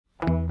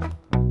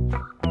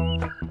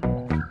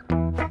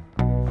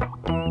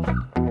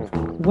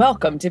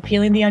Welcome to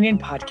Peeling the Onion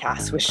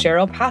podcast with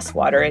Cheryl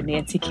Passwater and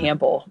Nancy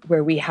Campbell,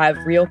 where we have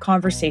real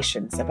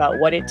conversations about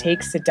what it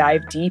takes to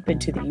dive deep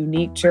into the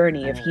unique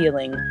journey of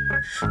healing.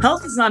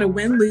 Health is not a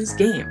win-lose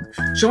game.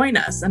 Join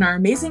us and our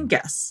amazing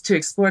guests to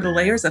explore the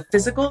layers of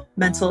physical,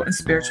 mental, and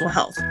spiritual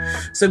health.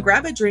 So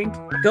grab a drink,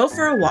 go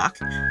for a walk,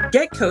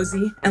 get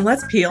cozy, and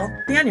let's peel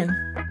the onion.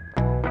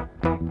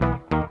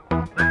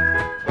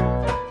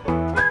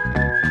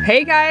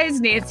 Hey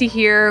guys, Nancy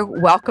here.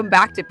 Welcome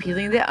back to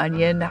Peeling the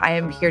Onion. I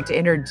am here to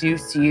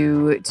introduce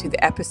you to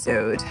the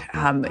episode.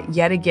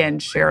 Yet again,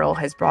 Cheryl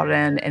has brought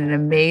in an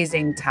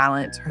amazing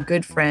talent, her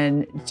good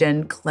friend,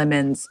 Jen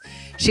Clemens.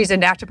 She's a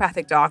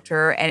naturopathic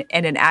doctor and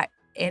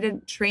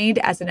trained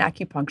as an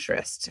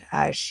acupuncturist.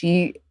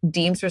 She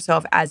deems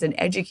herself as an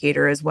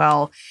educator as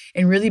well,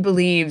 and really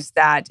believes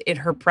that in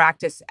her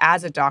practice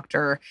as a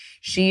doctor,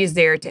 she is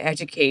there to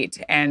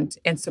educate and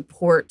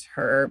support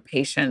her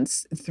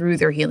patients through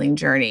their healing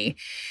journey.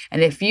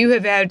 And if you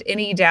have had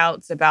any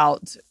doubts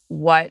about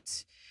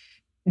what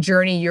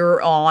journey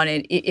you're on,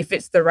 and if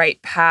it's the right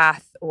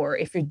path, or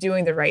if you're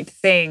doing the right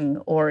thing,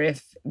 or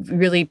if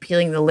really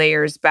peeling the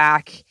layers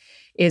back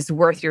is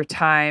worth your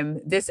time,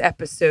 this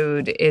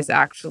episode is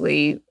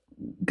actually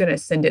going to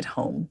send it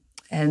home.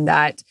 And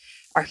that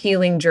our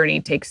healing journey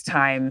takes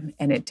time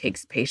and it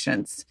takes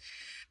patience.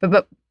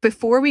 But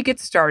before we get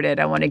started,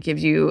 I want to give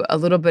you a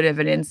little bit of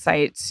an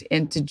insight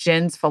into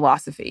Jen's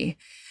philosophy.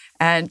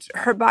 And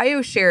her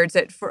bio shares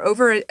that for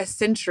over a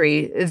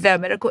century, the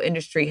medical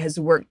industry has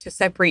worked to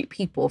separate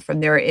people from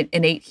their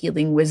innate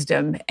healing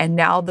wisdom. And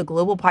now the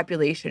global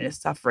population is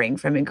suffering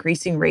from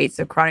increasing rates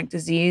of chronic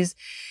disease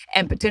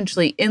and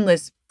potentially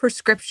endless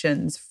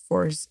prescriptions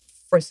for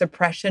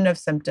suppression of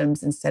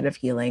symptoms instead of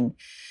healing.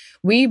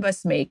 We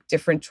must make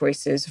different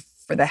choices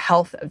for the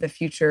health of the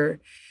future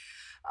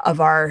of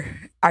our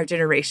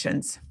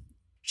generations.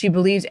 She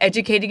believes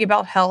educating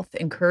about health,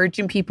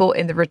 encouraging people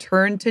in the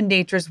return to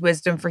nature's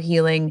wisdom for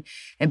healing,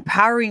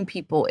 empowering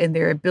people in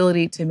their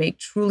ability to make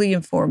truly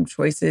informed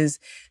choices.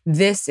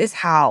 This is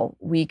how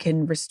we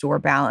can restore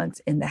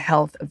balance in the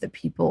health of the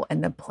people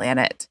and the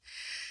planet.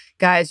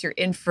 Guys, you're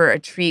in for a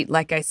treat.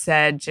 Like I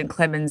said, Jen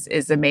Clemens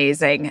is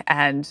amazing,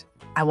 and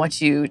I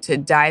want you to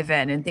dive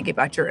in and think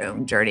about your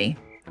own journey.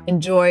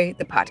 Enjoy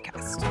the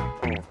podcast.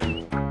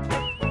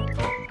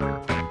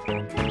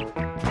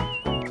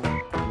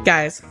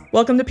 Guys,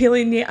 welcome to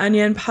Peeling the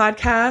Onion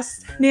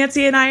podcast.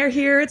 Nancy and I are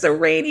here. It's a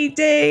rainy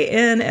day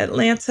in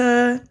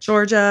Atlanta,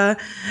 Georgia,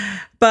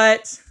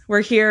 but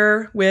we're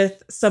here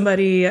with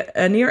somebody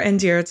near and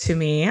dear to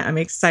me. I'm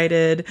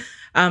excited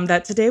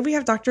that today we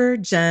have Dr.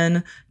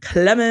 Jen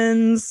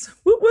Clemens.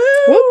 Woo woo!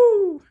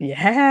 Woo.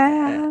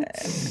 Yeah.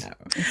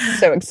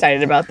 So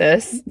excited about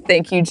this.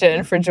 Thank you,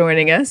 Jen, for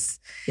joining us.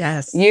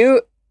 Yes.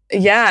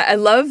 Yeah, I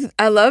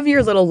love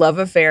your little love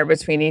affair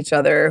between each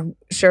other.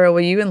 Cheryl, will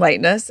you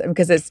enlighten us?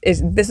 Because this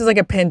is like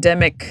a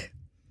pandemic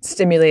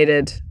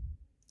stimulated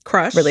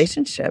crush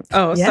relationship.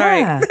 Oh, yeah.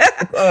 Sorry.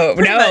 Oh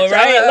no,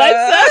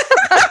 right?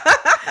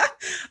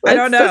 I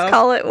don't know. Let's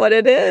call it what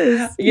it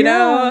is. You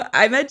know,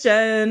 I met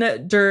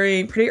Jen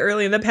during pretty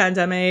early in the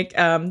pandemic.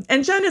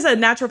 And Jen is a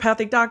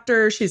naturopathic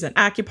doctor. She's an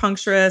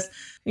acupuncturist,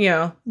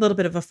 a little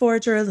bit of a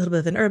forager, a little bit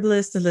of an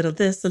herbalist, a little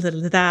this, a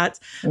little that.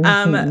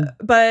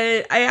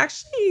 But I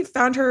actually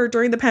found her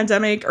during the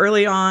pandemic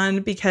early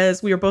on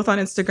because we were both on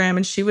Instagram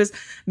and she was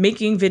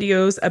making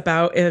videos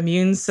about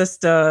immune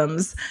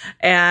systems.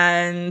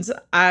 And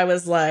I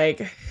was like,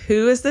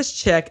 who is this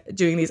chick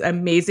doing these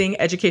amazing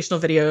educational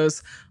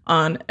videos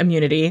on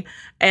immunity?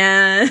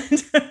 And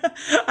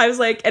I was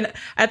like, and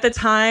at the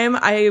time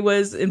I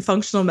was in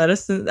functional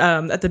medicine,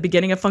 at the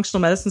beginning of functional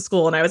medicine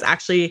school, and I was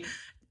actually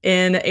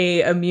in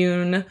a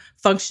immune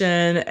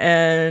function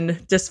and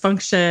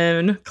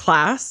dysfunction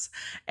class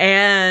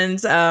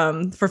and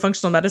for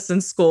functional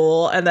medicine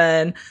school. And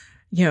then,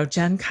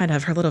 Jen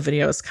her little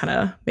videos kind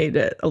of made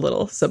it a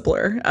little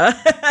simpler at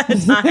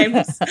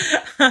times.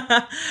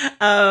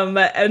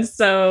 And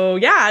so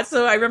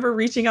I remember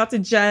reaching out to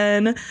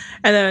Jen and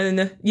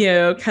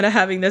then, kind of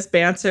having this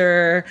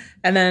banter,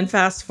 and then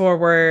fast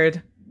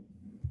forward,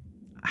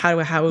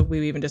 how would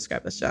we even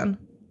describe this, Jen?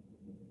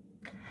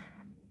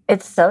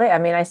 It's silly. I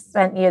mean, I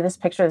sent you this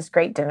picture of this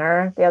great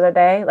dinner the other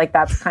day. Like,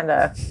 that's kind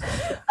of,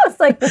 I was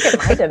like, look at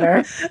my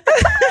dinner.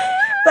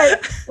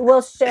 But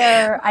we'll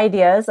share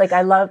ideas. Like,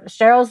 I love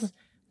Cheryl's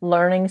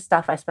learning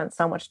stuff. I spent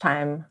so much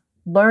time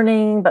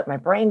learning, but my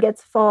brain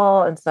gets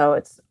full. And so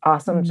it's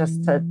awesome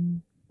just to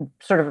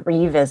sort of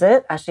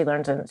revisit as she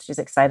learns and she's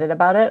excited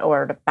about it,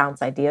 or to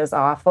bounce ideas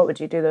off. What would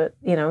you do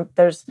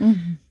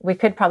we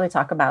could probably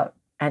talk about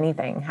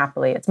anything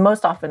happily. It's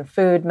most often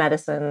food,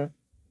 medicine.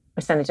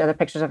 We send each other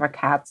pictures of our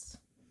cats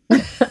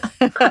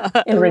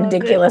in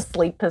ridiculous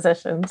sleep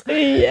positions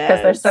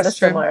because they're sort of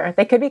similar.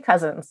 They could be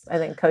cousins. I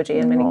think Koji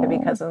and Minnie could be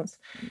cousins.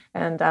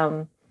 And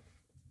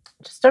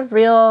just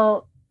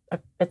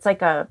it's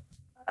like a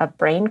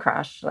brain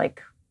crush,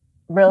 like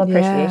real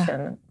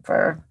appreciation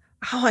for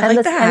that. And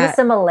the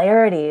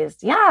similarities.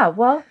 Yeah,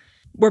 well.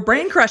 We're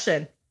brain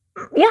crushing.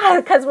 Yeah,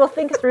 because we'll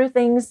think through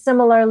things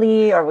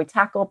similarly, or we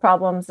tackle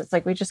problems. It's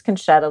like we just can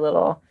shed a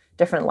little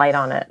different light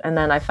on it. And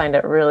then I find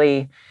it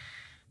really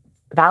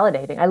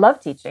validating. I love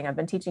teaching. I've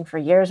been teaching for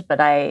years, but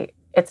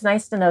it's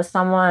nice to know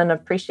someone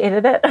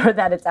appreciated it, or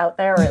that it's out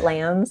there, or it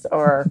lands,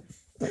 or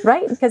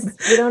right? Because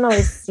we don't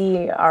always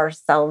see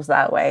ourselves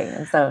that way.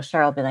 And so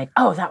Cheryl will be like,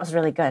 "Oh, that was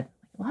really good.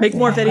 Make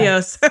more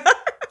videos."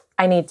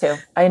 I need to.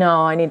 I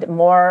know. I need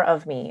more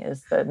of me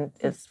is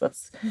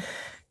what's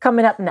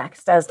coming up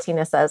next. As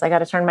Tina says, I got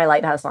to turn my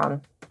lighthouse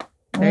on.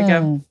 There you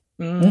go.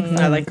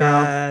 I like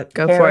that.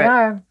 Go Here for we it.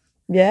 are.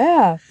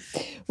 Yeah.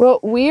 Well,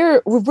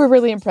 we're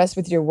really impressed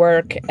with your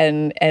work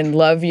and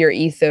love your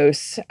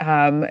ethos.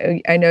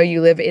 I know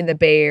you live in the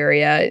Bay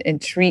Area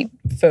and treat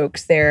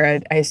folks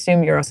there. I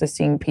assume you're also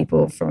seeing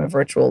people from a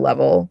virtual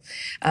level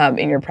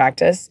in your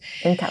practice.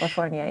 In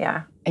California,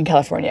 yeah. In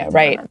California,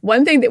 right.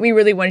 One thing that we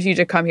really wanted you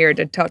to come here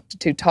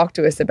to talk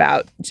to us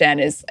about, Jen,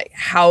 is like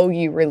how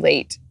you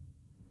relate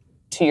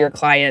to your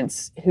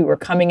clients who are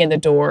coming in the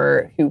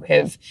door, who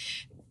have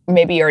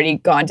maybe already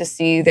gone to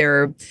see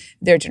their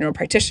general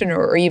practitioner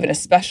or even a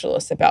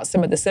specialist about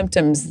some of the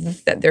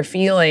symptoms that they're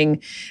feeling,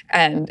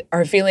 and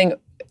are feeling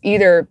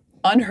either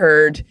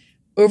unheard,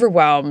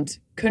 overwhelmed,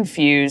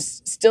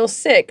 confused, still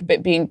sick,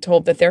 but being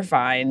told that they're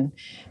fine.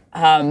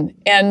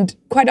 And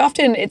quite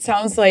often it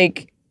sounds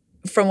like,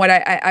 from what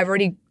I've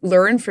already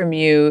learned from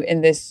you in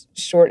this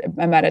short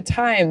amount of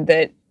time,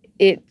 that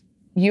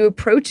you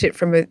approach it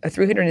from a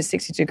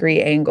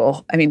 360-degree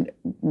angle. I mean,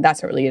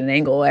 that's not really an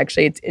angle,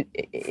 actually.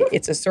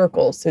 It's a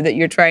circle, so that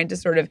you're trying to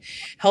sort of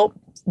help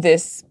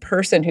this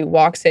person who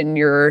walks in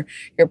your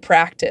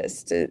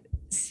practice to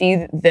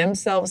see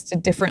themselves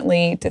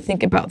differently, to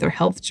think about their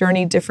health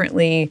journey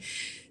differently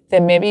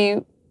than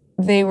maybe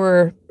they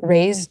were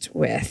raised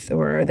with,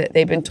 or that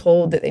they've been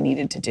told that they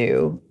needed to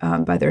do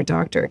by their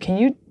doctor. Can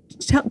you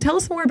tell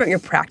us more about your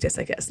practice,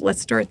 I guess?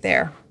 Let's start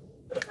there.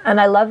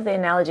 And I love the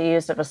analogy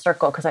used of a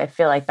circle, because I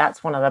feel like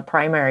that's one of the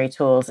primary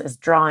tools, is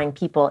drawing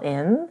people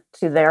in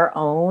to their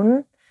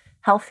own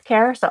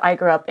healthcare. So I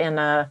grew up in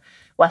a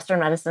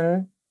Western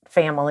medicine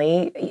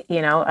family,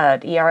 an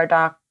ER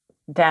doc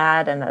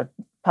dad and a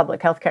public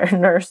healthcare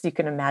nurse. You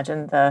can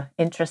imagine the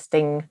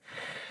interesting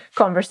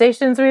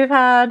conversations we've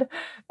had.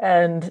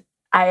 And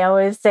I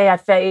always say,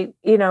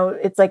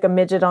 it's like a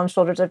midget on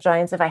shoulders of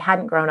giants. If I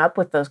hadn't grown up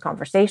with those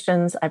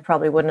conversations, I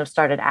probably wouldn't have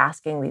started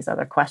asking these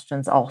other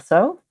questions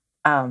also.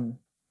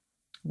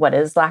 What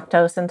is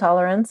lactose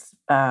intolerance?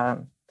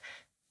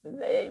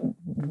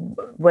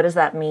 What does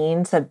that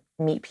mean to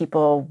meet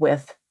people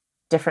with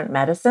different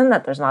medicine,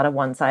 that there's not a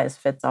one size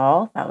fits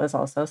all? That was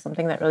also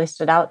something that really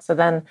stood out. So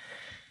then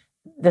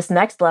this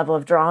next level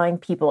of drawing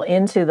people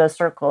into the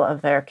circle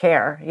of their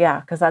care. Yeah,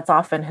 because that's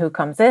often who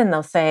comes in.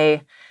 They'll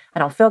say, I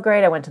don't feel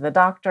great. I went to the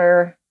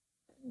doctor.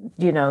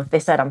 They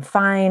said I'm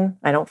fine.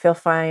 I don't feel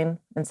fine.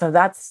 And so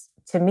that's,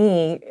 to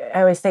me,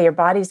 I always say your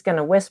body's going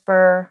to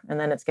whisper, and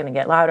then it's going to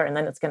get louder, and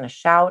then it's going to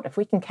shout. If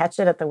we can catch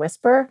it at the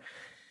whisper,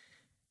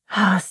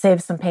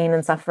 save some pain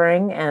and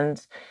suffering.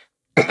 And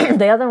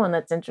the other one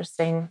that's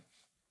interesting,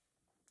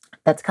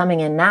 that's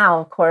coming in now,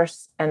 of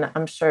course, and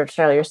I'm sure,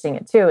 Cheryl, you're seeing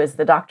it too, is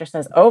the doctor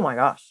says, oh my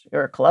gosh,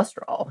 your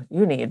cholesterol,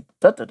 you need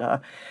da-da-da.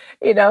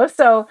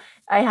 So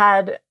I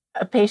had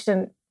a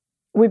patient,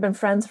 we've been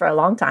friends for a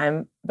long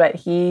time, but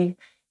he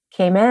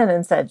came in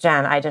and said,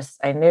 Jen,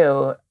 I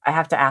knew I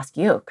have to ask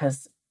you,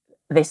 because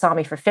they saw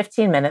me for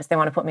 15 minutes. They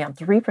want to put me on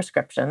 3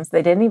 prescriptions.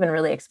 They didn't even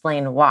really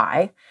explain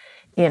why.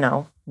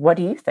 What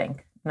do you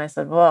think? And I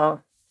said,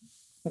 well,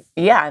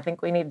 yeah, I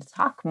think we need to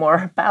talk more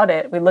about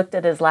it. We looked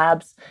at his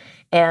labs,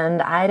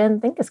 and I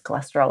didn't think his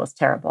cholesterol was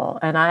terrible.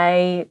 And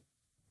I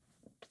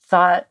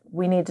thought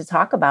we need to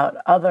talk about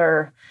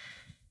other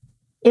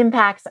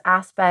impacts,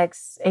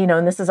 aspects,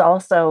 and this is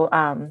also,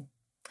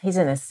 he's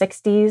in his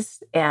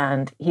 60s,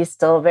 and he's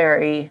still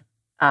very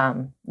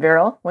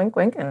virile, wink,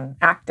 wink, and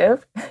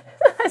active.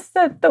 I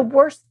said the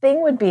worst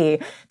thing would be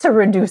to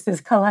reduce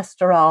his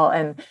cholesterol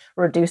and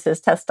reduce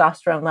his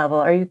testosterone level.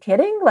 Are you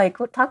kidding? Like,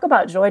 talk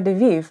about joie de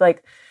vivre.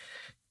 Like,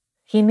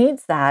 he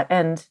needs that.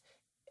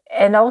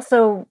 And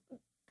also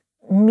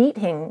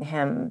meeting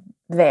him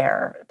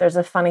there. There's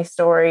a funny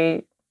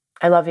story.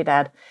 I love you,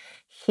 Dad.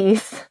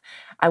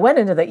 I went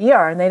into the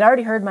ER, and they'd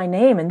already heard my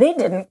name, and they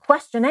didn't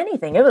question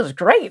anything. It was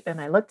great. And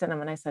I looked at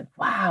him and I said,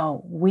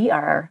 wow, we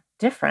are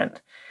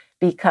different,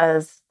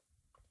 because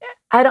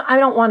I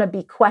don't want to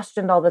be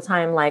questioned all the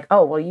time. Like,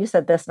 oh, well, you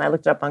said this, and I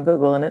looked it up on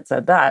Google and it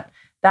said that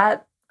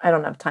I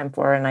don't have time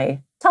for. And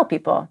I tell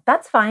people,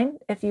 that's fine.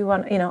 If you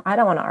want, I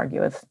don't want to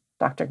argue with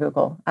Dr.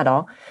 Google at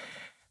all,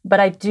 but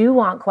I do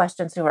want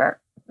patients who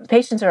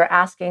are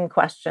asking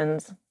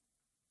questions.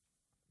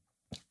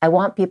 I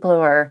want people who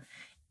are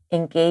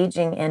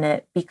engaging in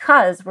it,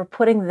 because we're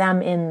putting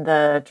them in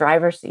the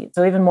driver's seat.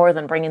 So even more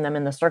than bringing them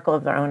in the circle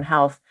of their own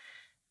health,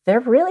 they're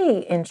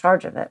really in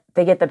charge of it.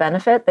 They get the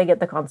benefit, they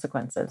get the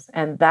consequences.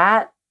 And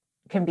that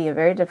can be a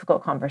very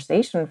difficult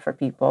conversation for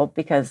people,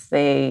 because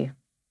they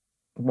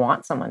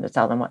want someone to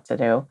tell them what to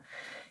do.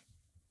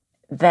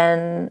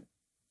 Then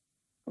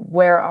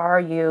where are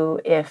you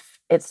if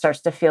it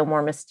starts to feel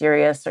more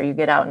mysterious or you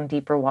get out in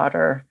deeper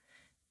water?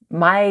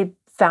 My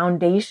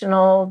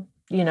foundational,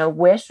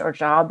 wish or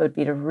job would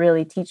be to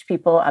really teach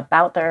people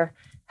about their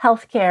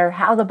healthcare,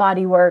 how the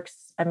body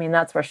works. I mean,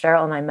 that's where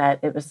Cheryl and I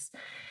met.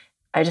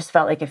 I just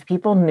felt like if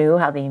people knew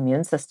how the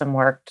immune system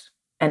worked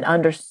and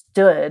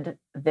understood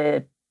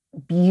the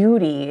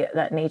beauty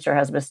that nature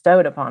has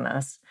bestowed upon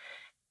us,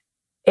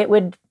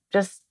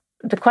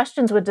 the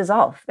questions would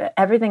dissolve.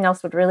 Everything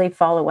else would really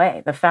fall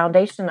away. The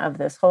foundation of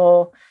this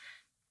whole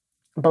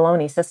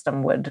baloney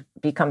system would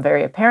become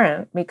very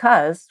apparent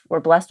because we're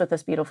blessed with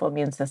this beautiful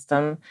immune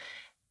system,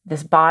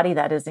 this body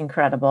that is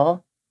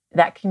incredible,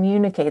 that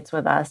communicates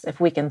with us if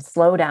we can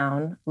slow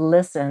down,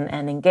 listen,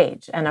 and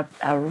engage. And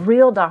a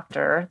real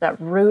doctor, that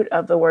root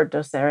of the word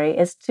docere,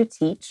 is to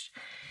teach.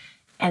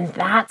 And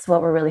that's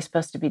what we're really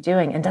supposed to be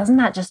doing. And doesn't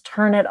that just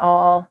turn it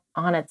all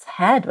on its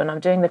head? When I'm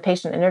doing the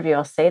patient interview,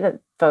 I'll say to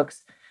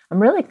folks,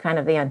 I'm really kind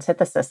of the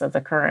antithesis of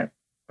the current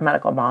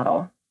medical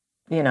model.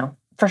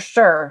 For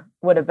sure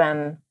would have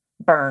been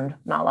burned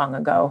not long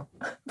ago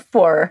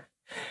for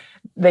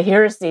the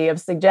heresy of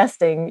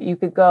suggesting you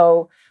could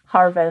go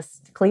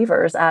harvest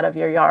cleavers out of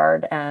your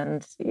yard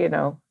and,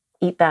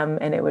 eat them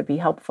and it would be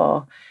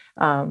helpful.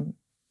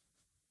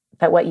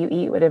 That what you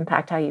eat would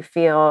impact how you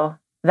feel,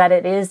 that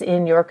it is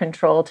in your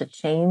control to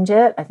change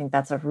it. I think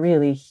that's a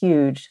really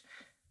huge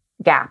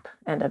gap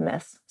and a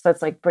miss. So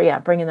it's like,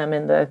 bringing them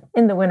in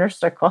the winner's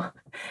circle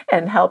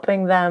and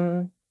helping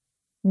them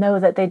know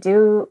that they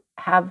do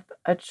have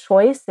a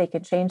choice. They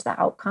can change the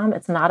outcome.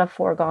 It's not a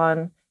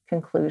foregone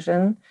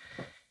conclusion.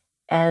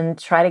 And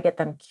try to get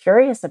them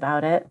curious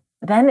about it.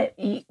 Then,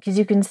 because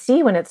you can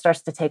see when it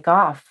starts to take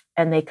off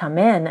and they come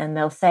in and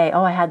they'll say,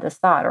 oh, I had this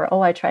thought, or,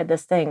 oh, I tried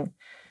this thing.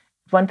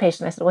 One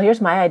patient, I said, well,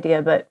 here's my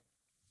idea, but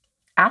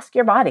ask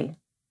your body,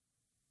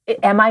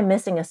 am I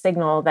missing a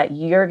signal that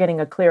you're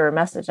getting a clearer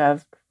message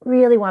of?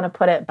 Really want to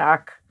put it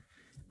back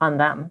on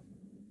them.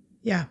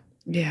 Yeah.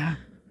 Yeah.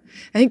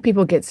 I think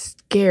people get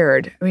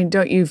scared. I mean,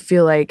 don't you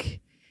feel like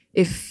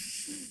it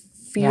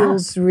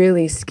feels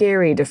really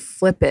scary to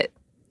flip it?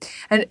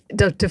 And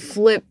to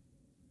flip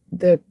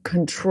the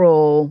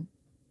control,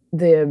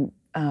 the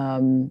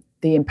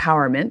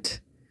empowerment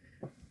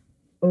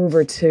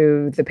over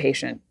to the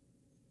patient.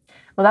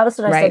 Well, that was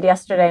what I said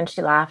yesterday, and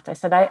she laughed. I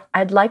said,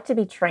 I'd like to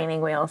be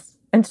training wheels.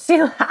 And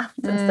she laughed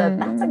and said,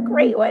 that's a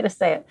great way to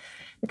say it.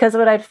 Because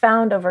what I'd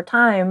found over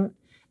time,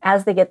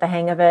 as they get the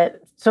hang of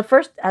it, so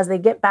first, as they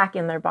get back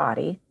in their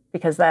body,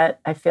 because that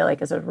I feel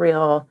like is a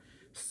real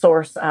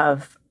source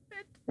of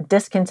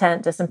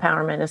discontent,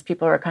 disempowerment, as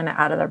people are kind of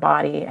out of their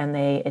body and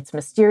it's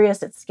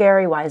mysterious, it's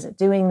scary, why is it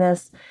doing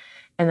this?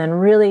 And then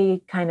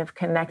really kind of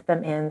connect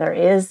them in. There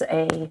is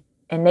a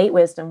innate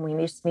wisdom. We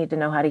just need to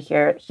know how to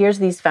hear it. Here's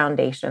these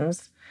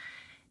foundations.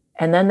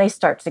 And then they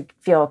start to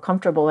feel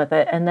comfortable with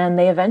it. And then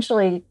they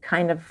eventually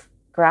kind of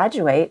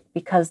graduate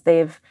because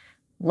they've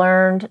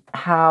learned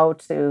how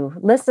to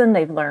listen.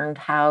 They've learned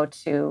how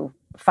to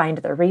find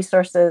their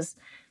resources.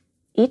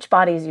 Each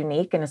body is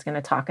unique and is going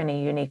to talk in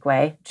a unique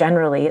way.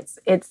 Generally,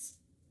 it's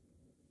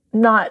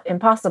not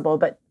impossible,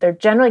 but they're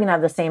generally going to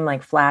have the same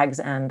like flags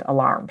and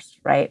alarms,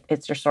 right?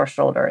 It's your sore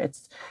shoulder.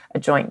 It's a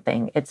joint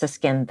thing. It's a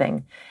skin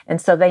thing. And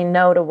so they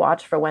know to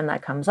watch for when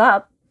that comes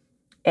up.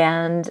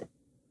 And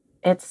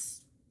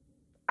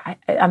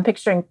I'm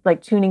picturing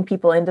like tuning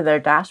people into their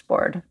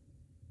dashboard,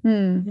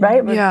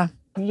 right? Yeah.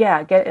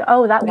 Yeah.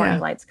 That warning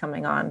light's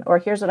coming on, or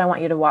here's what I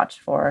want you to watch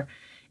for.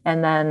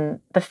 And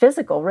then the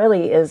physical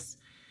really is,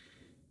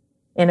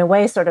 in a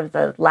way, sort of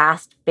the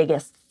last,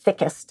 biggest,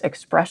 thickest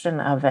expression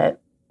of it.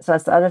 So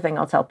that's the other thing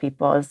I'll tell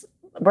people is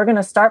we're going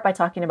to start by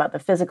talking about the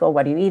physical.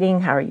 What are you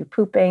eating? How are you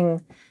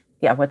pooping?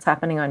 Yeah, what's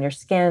happening on your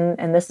skin?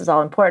 And this is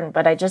all important.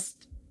 But I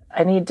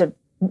need to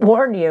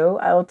warn you,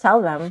 I will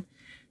tell them,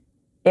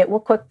 it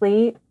will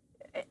quickly,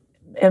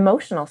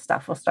 emotional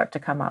stuff will start to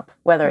come up,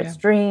 whether it's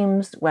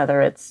dreams,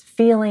 whether it's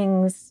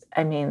feelings.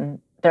 I mean,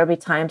 there'll be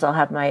times I'll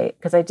have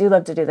because I do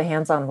love to do the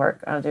hands-on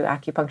work. I'll do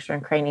acupuncture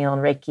and cranial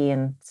and Reiki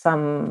and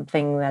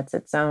something that's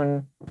its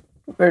own,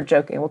 we're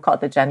joking, we'll call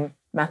it the Jen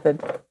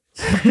method.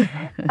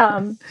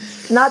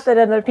 Not that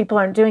other people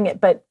aren't doing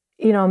it, but,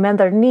 bend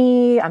their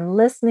knee, I'm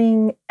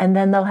listening, and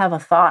then they'll have a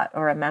thought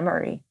or a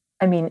memory.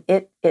 I mean,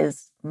 it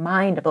is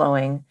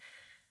mind-blowing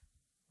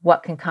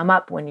what can come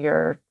up when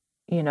you're,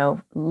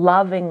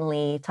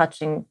 lovingly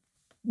touching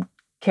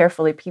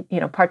carefully,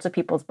 parts of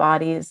people's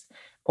bodies.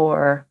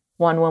 Or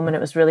one woman, it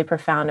was really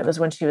profound. It was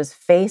when she was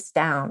face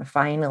down,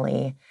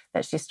 finally,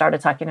 that she started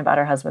talking about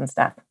her husband's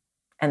death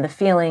and the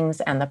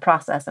feelings and the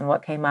process and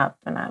what came up.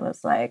 And I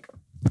was like,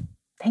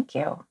 thank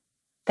you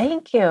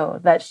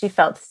that she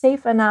felt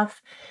safe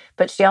enough,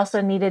 but she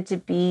also needed to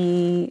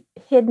be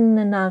hidden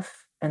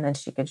enough, and then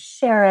she could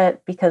share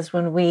it. Because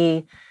when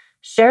we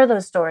share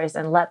those stories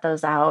and let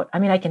those out, I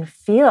mean, I can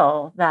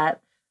feel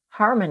that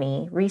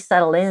harmony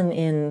resettle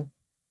in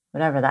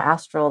whatever, the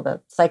astral,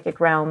 the psychic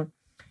realm,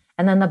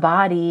 and then the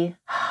body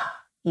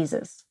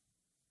eases,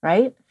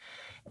 right?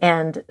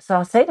 And so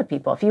I'll say to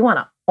people, if you want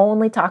to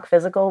only talk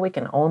physical, we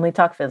can only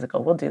talk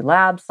physical. We'll do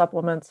labs,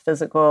 supplements,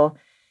 physical.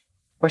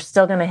 We're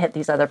still going to hit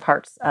these other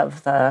parts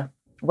of the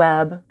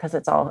web because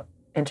it's all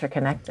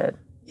interconnected.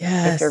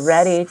 Yes. If you're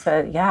ready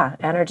to,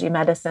 energy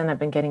medicine. I've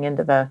been getting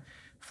into the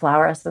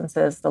flower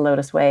essences, the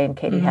Lotus Way and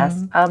Katie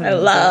Hess. I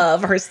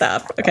love her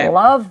stuff. Okay. I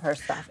love her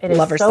stuff. It is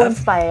so stuff.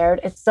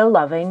 inspired. It's so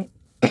loving.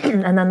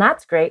 And then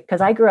that's great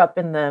because I grew up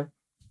in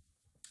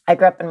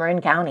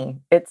Marin County.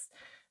 It's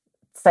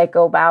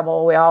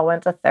psychobabble. We all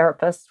went to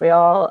therapists.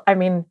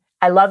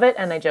 I love it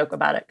and I joke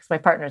about it because my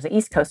partner's an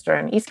East Coaster,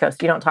 and East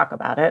Coast, you don't talk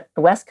about it.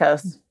 The West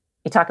Coast,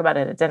 you talk about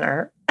it at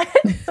dinner.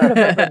 It's sort of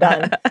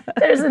overdone.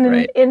 There's an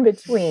in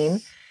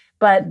between.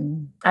 But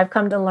I've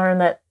come to learn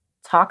that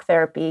talk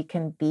therapy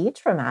can be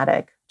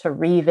traumatic, to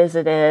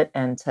revisit it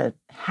and to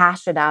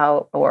hash it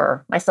out,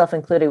 or myself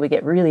included, we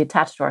get really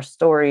attached to our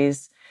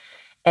stories.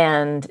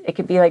 And it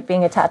could be like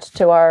being attached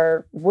to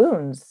our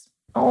wounds.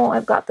 Oh,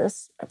 I've got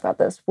this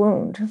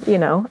wound,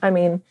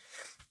 it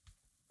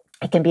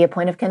can be a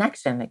point of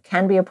connection. It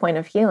can be a point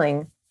of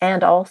healing.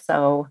 And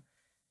also,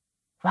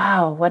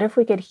 wow, what if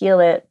we could heal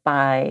it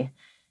by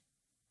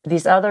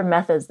these other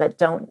methods that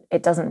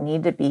it doesn't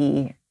need to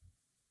be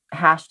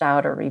hashed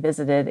out or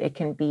revisited. It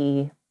can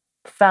be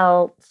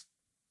felt,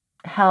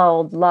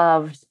 held,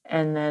 loved,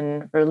 and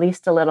then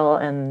released a little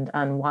and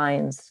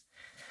unwinds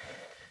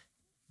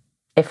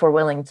if we're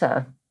willing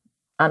to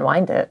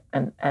unwind it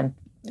and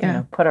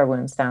put our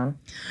wounds down.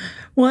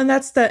 Well, and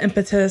that's the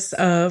impetus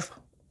of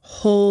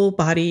whole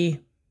body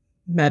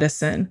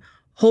medicine,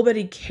 whole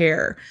body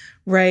care,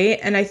 right?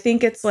 And I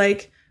think it's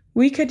like,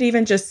 we could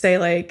even just say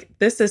like,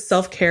 this is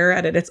self-care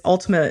at its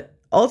ultimate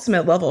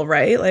level,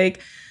 right?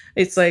 Like,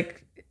 it's like,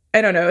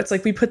 I don't know, it's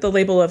like we put the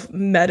label of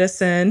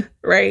medicine,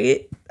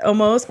 right?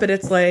 Almost, but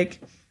it's like,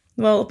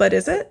 well, but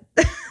is it?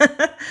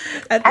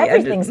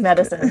 Everything's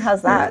medicine.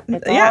 How's that?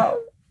 It's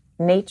all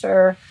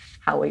nature,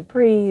 how we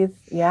breathe.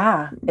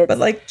 Yeah. But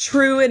like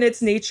true in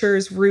its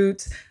nature's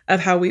root of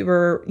how we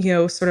were,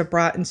 sort of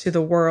brought into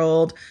the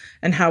world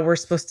and how we're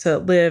supposed to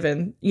live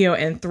and,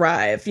 and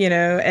thrive,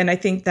 and I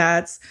think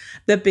that's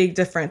the big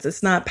difference.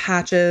 It's not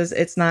patches.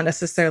 It's not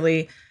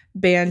necessarily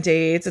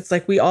Band-Aids. It's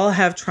like, we all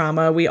have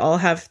trauma. We all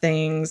have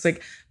things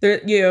like there,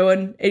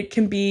 and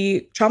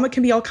trauma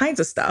can be all kinds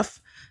of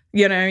stuff.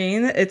 You know what I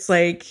mean? It's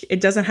like,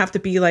 it doesn't have to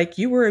be like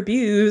you were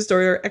abused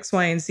or X,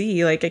 Y, and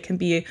Z. Like it can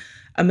be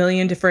a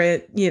million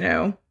different,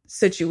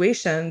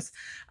 situations.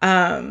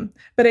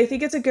 But I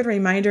think it's a good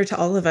reminder to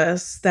all of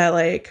us that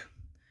like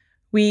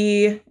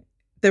the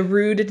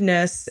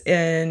rootedness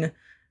in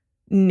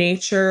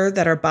nature,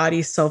 that our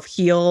bodies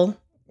self-heal,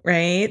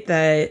 right?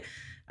 That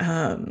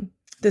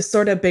this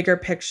sort of bigger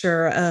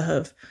picture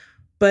of,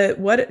 but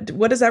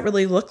what does that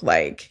really look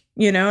like?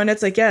 And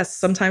it's like, yes,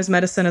 sometimes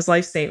medicine is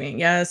life-saving.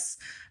 Yes.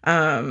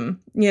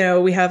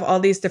 We have all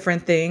these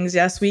different things.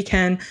 Yes, we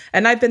can.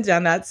 And I've been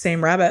down that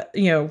same rabbit,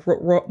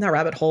 not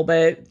rabbit hole,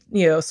 but,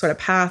 sort of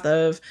path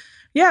of,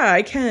 yeah,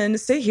 I can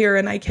sit here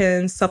and I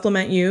can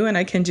supplement you and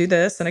I can do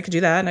this and I can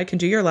do that and I can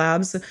do your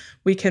labs.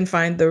 We can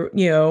find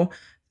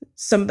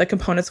some of the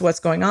components of what's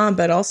going on.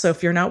 But also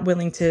if you're not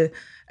willing to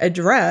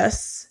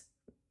address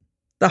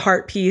the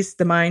heart piece,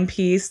 the mind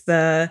piece,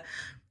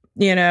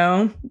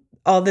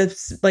 all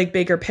this like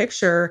bigger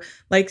picture,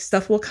 like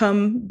stuff will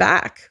come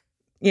back.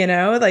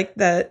 Like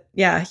that,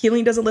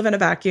 healing doesn't live in a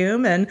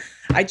vacuum. And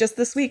I just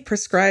this week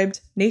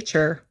prescribed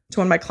nature to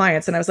one of my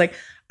clients. And I was like,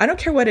 I don't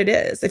care what it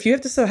is. If you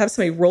have to have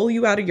somebody roll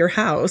you out of your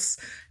house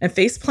and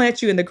face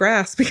plant you in the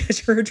grass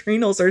because your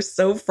adrenals are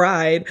so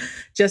fried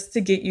just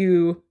to get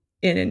you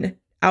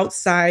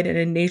outside and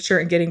in nature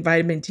and getting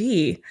vitamin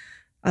D,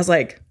 I was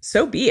like,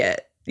 so be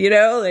it.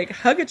 Like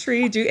hug a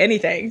tree, do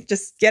anything,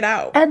 just get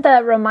out. And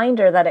the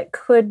reminder that it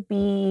could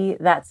be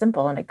that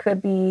simple and it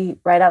could be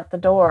right out the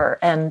door.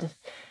 And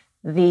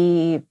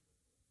the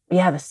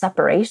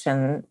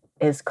separation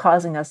is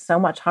causing us so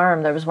much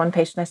harm. There was one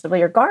patient, I said, well,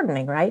 you're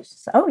gardening, right? She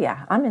said, oh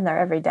yeah, I'm in there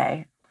every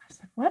day. I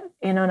said, what?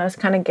 And I was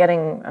kind of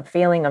getting a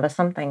feeling of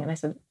something. And I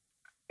said,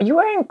 are you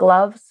wearing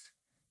gloves?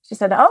 She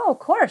said, oh, of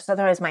course.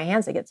 Otherwise my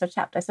hands would get so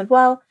chapped. I said,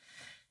 well,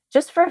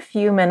 just for a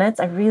few minutes,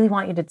 I really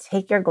want you to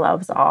take your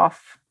gloves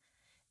off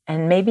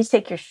and maybe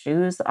take your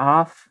shoes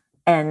off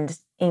and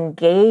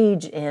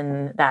engage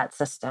in that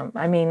system.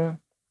 I mean,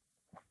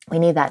 we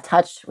need that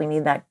touch. We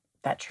need that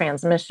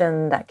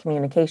transmission, that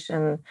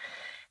communication.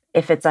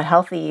 If it's a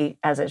healthy,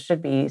 as it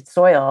should be,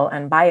 soil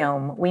and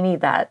biome, we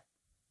need that,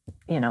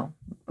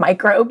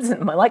 microbes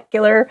and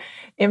molecular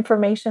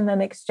information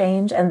and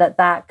exchange, and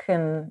that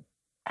can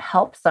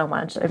help so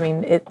much. I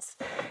mean,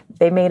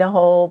 they made a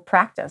whole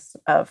practice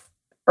of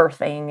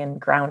earthing and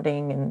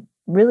grounding, and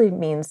really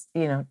means,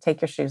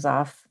 take your shoes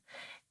off.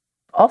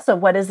 Also,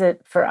 what is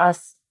it for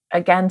us,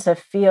 again, to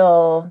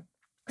feel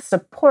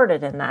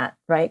supported in that,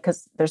 right?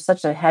 Because there's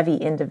such a heavy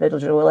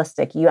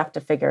individualistic, you have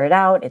to figure it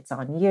out, it's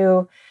on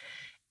you.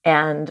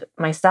 And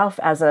myself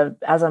as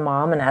a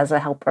mom and as a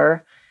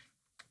helper,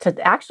 to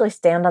actually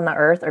stand on the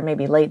earth or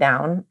maybe lay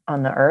down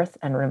on the earth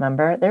and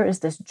remember there is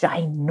this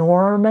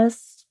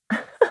ginormous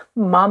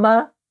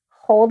mama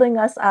holding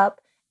us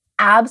up,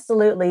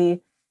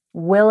 absolutely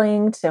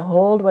willing to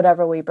hold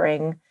whatever we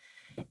bring.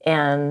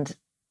 And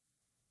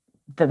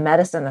the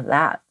medicine of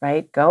that,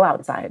 right? Go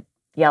outside,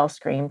 yell,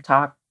 scream,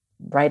 talk,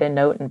 write a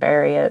note and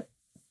bury it,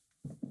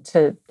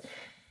 to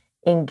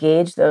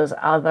engage those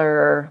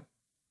other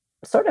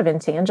sort of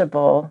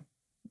intangible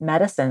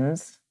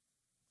medicines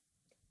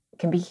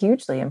can be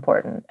hugely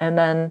important. And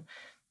then,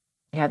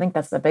 I think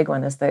that's the big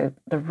one, is the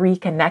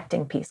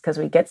reconnecting piece, because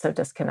we get so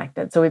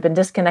disconnected. So we've been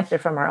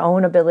disconnected from our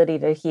own ability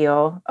to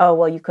heal. Oh,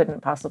 well, you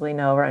couldn't possibly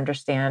know or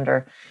understand,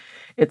 or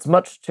it's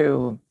much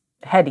too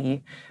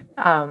heady.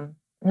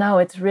 No,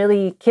 it's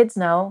really, kids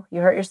know.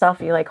 You hurt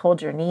yourself, you like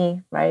hold your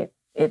knee, right?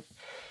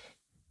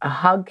 A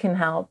hug can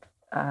help.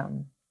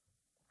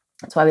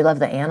 That's why we love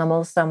the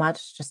animals so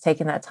much. Just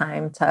taking that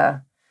time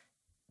to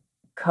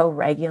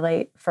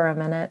co-regulate for a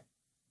minute.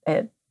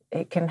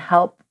 It can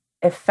help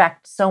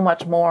affect so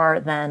much more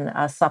than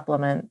a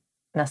supplement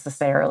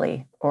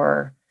necessarily,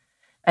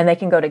 and they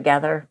can go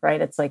together,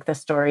 right? It's like the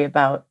story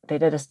about, they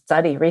did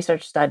a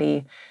research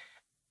study,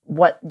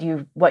 what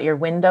your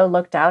window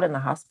looked out in the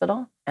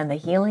hospital and the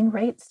healing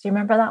rates. Do you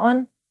remember that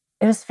one?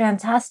 It was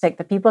fantastic.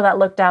 The people that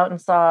looked out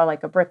and saw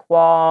like a brick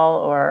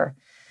wall or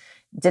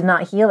did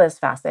not heal as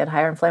fast, they had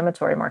higher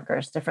inflammatory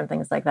markers, different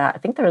things like that. I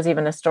think there was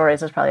even a story,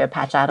 this was probably a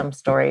Patch Adams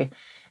story,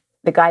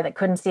 the guy that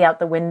couldn't see out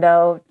the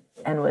window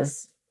and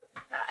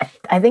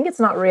I think it's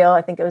not real,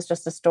 I think it was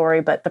just a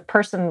story, but the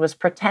person was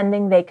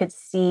pretending they could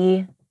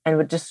see and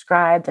would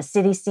describe the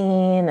city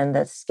scene and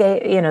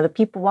the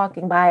people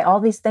walking by, all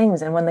these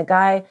things. And when the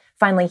guy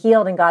finally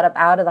healed and got up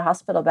out of the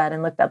hospital bed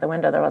and looked out the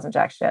window, there wasn't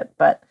jack shit.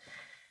 But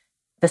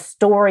the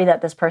story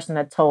that this person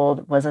had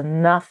told was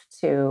enough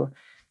to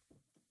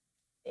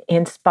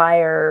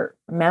inspire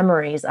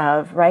memories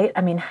of, right?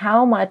 I mean,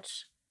 how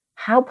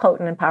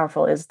potent and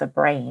powerful is the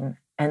brain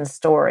and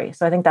story?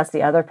 So I think that's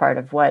the other part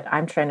of what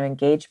I'm trying to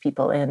engage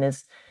people in,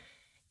 is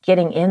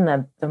getting in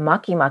the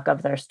mucky muck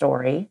of their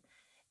story,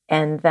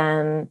 and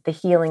then the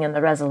healing and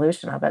the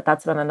resolution of it.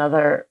 That's been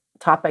another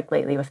topic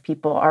lately with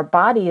people. Our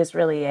body is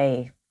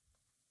really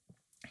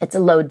it's a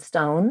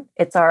lodestone.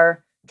 It's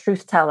our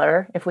truth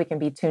teller if we can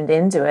be tuned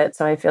into it.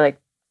 So I feel like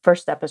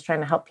first step is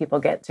trying to help people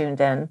get tuned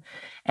in.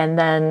 And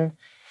then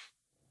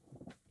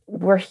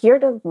we're here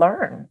to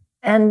learn.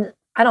 And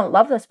I don't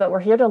love this, but we're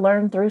here to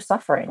learn through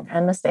suffering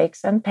and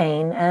mistakes and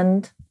pain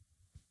and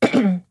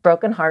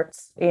broken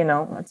hearts.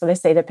 That's what I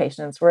say to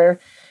patients.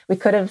 We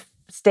could have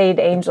stayed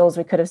angels,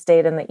 we could have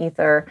stayed in the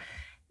ether,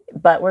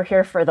 but we're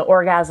here for the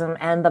orgasm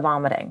and the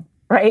vomiting,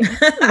 right?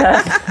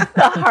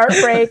 the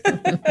heartbreak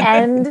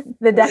and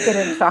the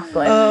decadent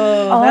chocolate.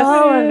 Oh,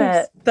 all of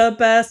it. The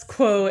best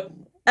quote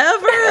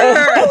ever.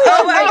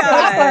 Oh my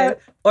God.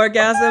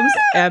 Orgasms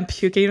and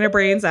puking their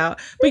brains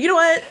out. But you know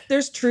what?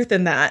 There's truth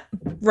in that,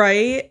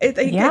 right?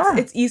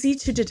 It's easy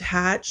to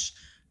detach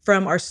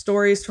from our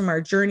stories, from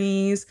our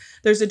journeys.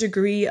 There's a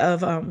degree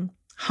of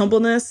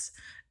humbleness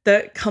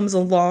that comes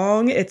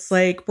along. It's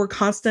like we're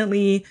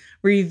constantly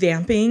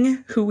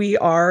revamping who we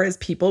are as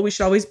people. We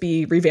should always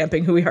be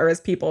revamping who we are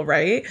as people,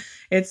 right?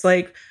 It's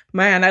like,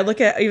 man, it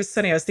was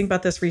funny. I was thinking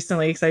about this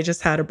recently because I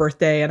just had a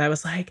birthday and I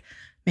was like,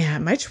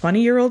 man, my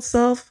 20-year-old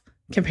self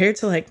compared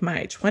to like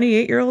my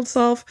 28-year-old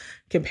self,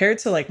 compared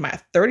to like my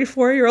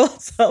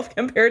 34-year-old self,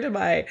 compared to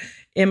my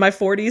in my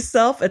 40s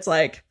self, it's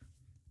like,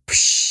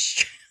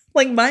 psh,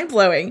 like mind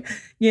blowing,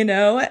 and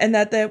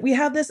that we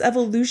have this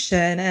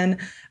evolution. And,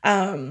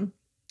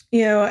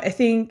 I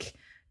think,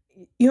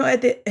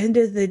 at the end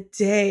of the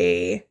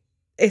day,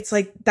 it's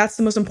like, that's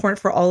the most important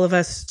for all of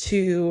us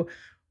to,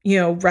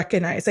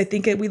 recognize. I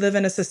think we live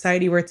in a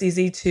society where it's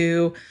easy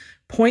to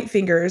point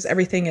fingers.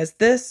 Everything is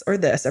this or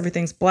this.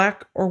 Everything's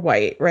black or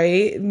white,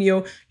 right?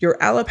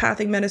 Your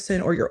allopathic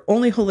medicine or your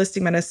only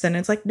holistic medicine.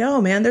 It's like,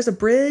 no, man, there's a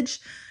bridge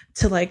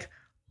to like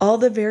all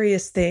the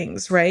various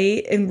things,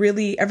 right? And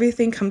really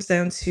everything comes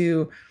down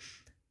to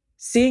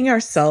seeing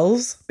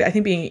ourselves, I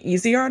think being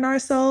easier on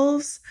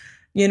ourselves,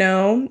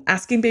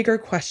 asking bigger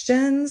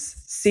questions,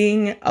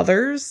 seeing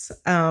others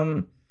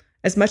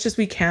as much as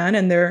we can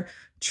in their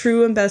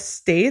true and best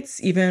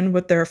states, even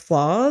with their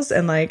flaws,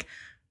 and like,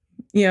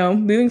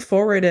 moving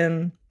forward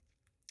and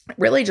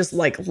really just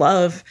like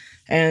love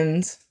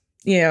and,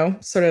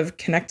 sort of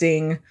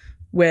connecting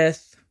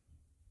with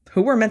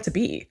who we're meant to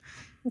be.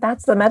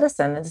 That's the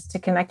medicine, is to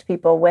connect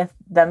people with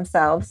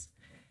themselves.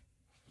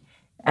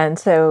 And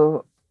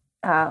so,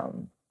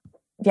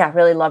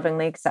 really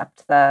lovingly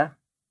accept the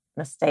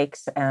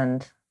mistakes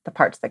and the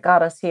parts that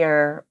got us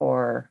here,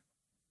 or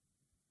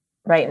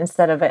right,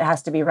 instead of it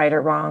has to be right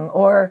or wrong,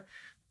 or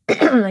I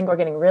think we're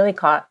getting really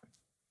caught.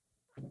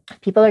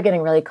 People are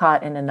getting really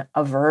caught in an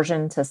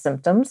aversion to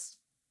symptoms.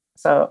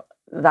 So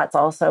that's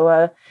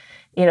also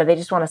they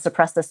just want to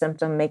suppress the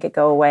symptom, make it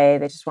go away.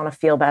 They just want to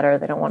feel better.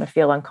 They don't want to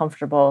feel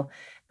uncomfortable.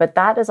 But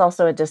that is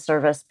also a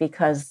disservice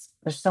because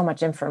there's so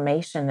much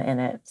information in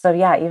it. So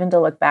even to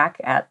look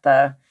back at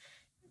the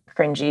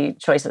cringy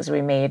choices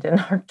we made in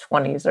our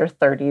 20s or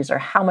 30s, or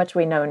how much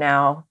we know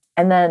now,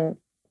 and then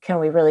can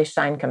we really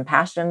shine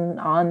compassion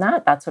on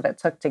that? That's what it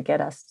took to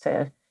get us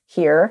to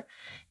here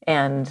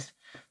and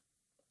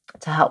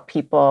to help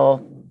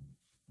people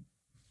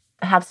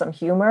have some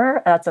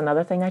humor. That's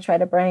another thing I try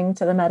to bring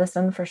to the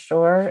medicine for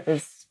sure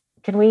is,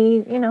 can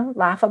we,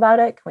 laugh about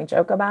it? Can we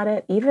joke about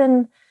it?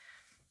 Even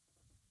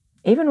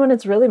when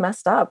it's really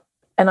messed up.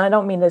 And I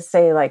don't mean to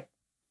say like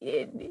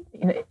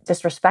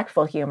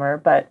disrespectful humor,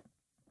 but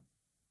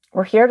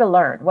we're here to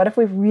learn. What if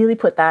we really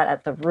put that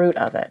at the root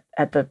of it,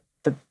 at the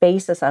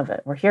basis of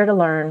it? We're here to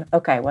learn,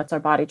 okay, what's our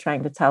body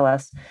trying to tell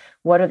us?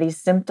 What are these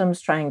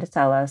symptoms trying to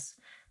tell us?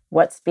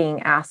 What's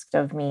being asked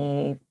of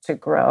me to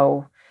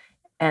grow?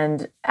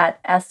 And at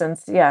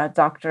essence,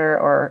 doctor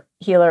or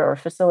healer or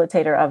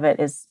facilitator of it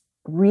is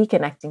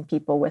reconnecting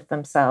people with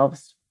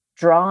themselves,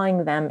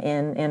 drawing them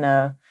in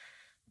a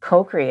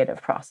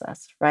co-creative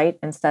process, right?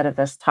 Instead of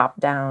this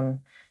top-down,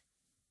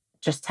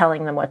 just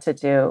telling them what to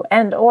do.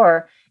 And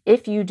or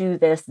if you do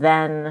this,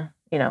 then,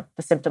 the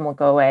symptom will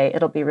go away.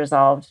 It'll be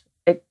resolved.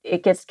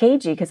 It gets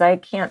cagey because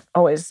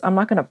I'm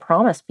not going to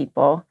promise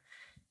people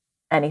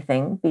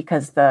anything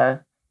because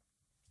the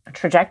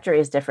trajectory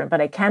is different,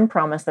 but I can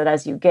promise that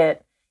as you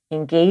get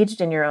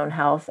engaged in your own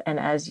health and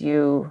as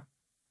you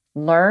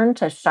learn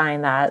to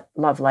shine that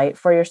love light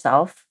for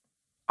yourself,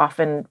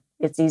 often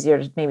it's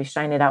easier to maybe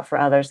shine it out for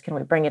others. Can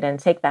we bring it in,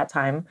 take that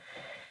time?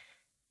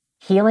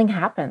 Healing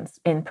happens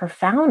in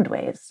profound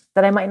ways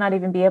that I might not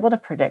even be able to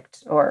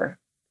predict, or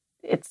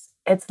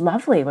it's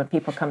lovely when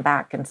people come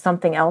back and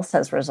something else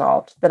has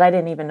resolved that I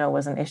didn't even know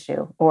was an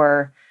issue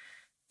or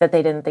that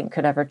they didn't think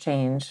could ever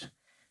change.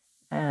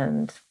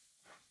 And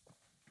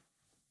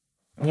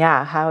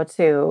how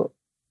to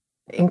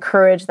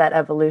encourage that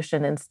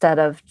evolution instead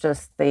of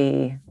just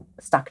the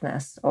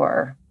stuckness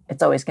or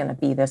it's always going to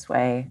be this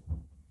way.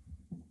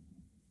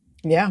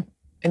 Yeah.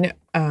 And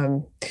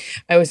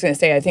I was going to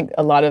say, I think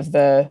a lot of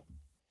the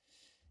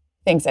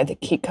things I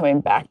keep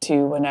coming back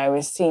to when I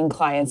was seeing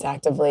clients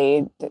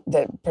actively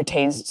that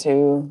pertains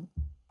to,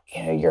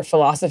 your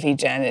philosophy,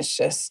 Jen, it's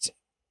just,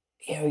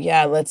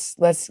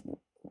 let's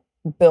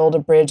build a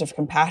bridge of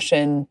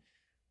compassion.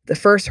 The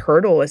first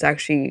hurdle is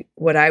actually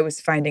what I was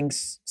finding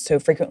so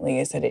frequently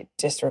is that it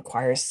just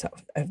requires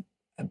a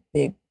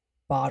big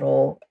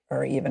bottle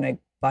or even a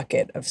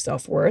bucket of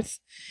self-worth.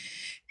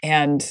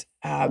 And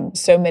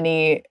so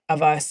many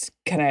of us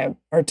kind of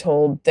are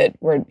told that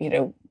we're,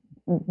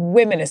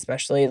 women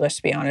especially,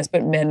 let's be honest,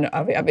 but men,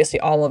 obviously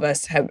all of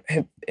us have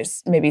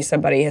maybe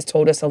somebody has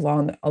told us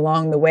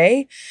along the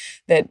way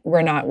that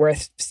we're not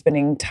worth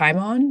spending time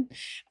on,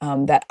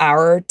 that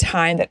our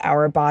time, that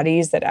our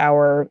bodies, that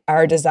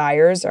our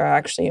desires are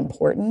actually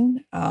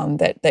important,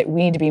 that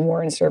we need to be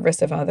more in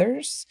service of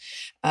others.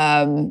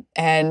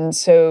 And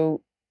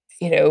so,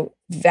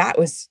 that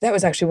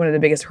was actually one of the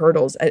biggest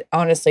hurdles.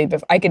 Honestly,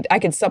 if I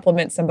could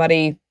supplement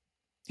somebody,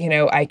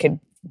 I could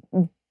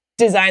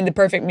design the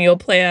perfect meal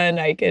plan.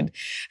 I could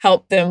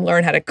help them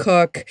learn how to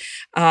cook.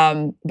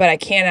 But I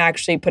can't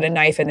actually put a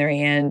knife in their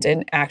hand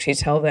and actually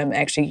tell them,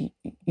 actually,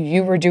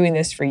 you were doing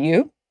this for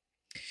you.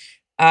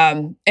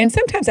 And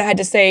sometimes I had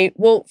to say,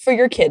 well, for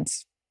your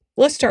kids,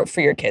 let's start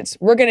for your kids.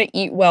 We're going to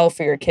eat well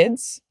for your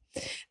kids.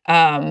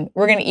 We're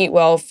going to eat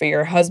well for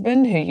your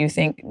husband, who you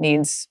think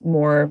needs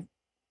more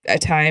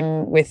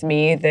time with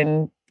me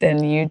than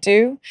you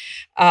do.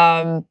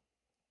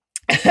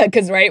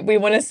 Because, right, we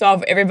want to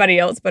solve everybody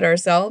else but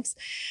ourselves.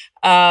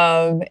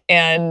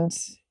 And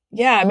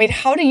yeah, I mean,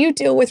 how do you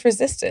deal with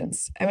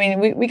resistance? I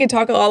mean, we could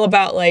talk all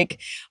about like,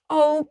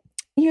 oh,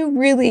 you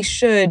really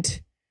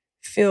should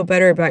feel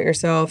better about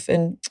yourself.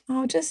 And,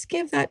 oh, just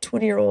give that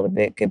 20-year-old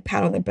a good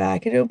pat on the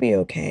back and it'll be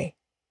okay.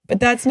 But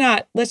that's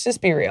not, let's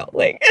just be real.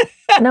 Like,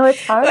 no,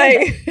 it's hard.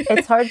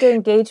 It's hard to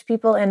engage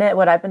people in it.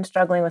 What I've been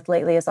struggling with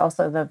lately is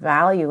also the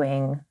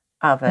valuing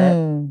of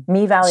it,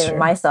 me valuing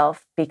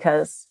myself,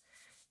 because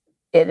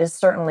it is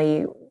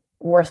certainly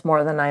worth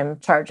more than I'm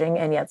charging.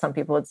 And yet some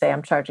people would say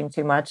I'm charging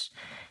too much.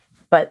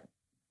 But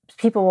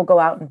people will go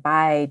out and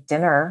buy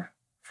dinner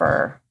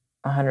for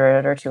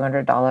 $100 or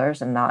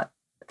 $200 and not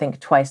think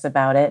twice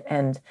about it.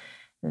 And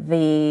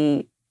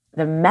the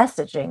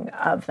messaging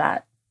of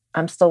that,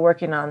 I'm still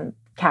working on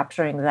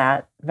capturing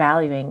that,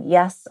 valuing.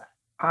 Yes,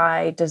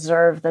 I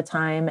deserve the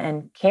time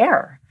and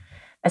care,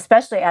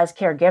 especially as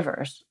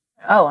caregivers.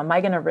 Oh, am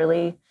I going to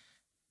really,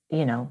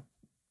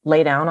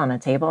 lay down on a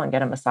table and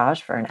get a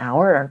massage for an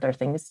hour? Aren't there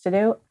things to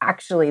do?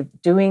 Actually,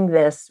 doing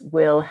this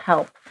will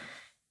help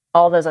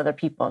all those other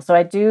people. So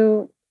I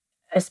do,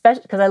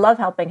 especially because I love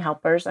helping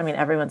helpers. I mean,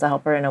 everyone's a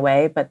helper in a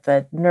way, but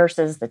the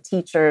nurses, the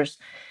teachers,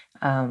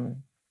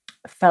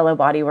 fellow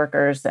body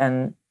workers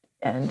and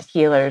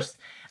healers,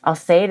 I'll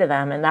say to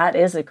them, and that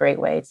is a great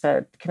way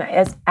to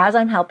connect. As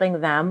I'm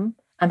helping them,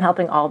 I'm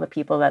helping all the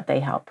people that they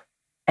help.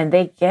 And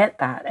they get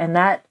that. And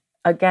that,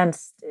 again,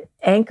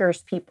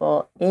 anchors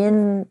people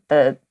in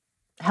the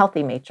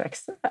healthy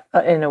matrix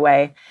in a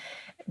way,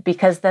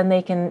 because then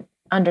they can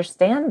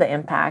understand the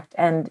impact.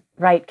 And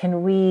right,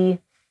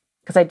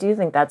 because I do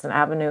think that's an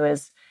avenue,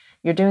 is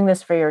you're doing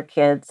this for your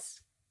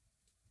kids,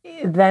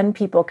 then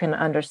people can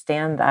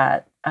understand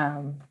that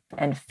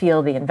and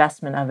feel the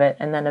investment of it.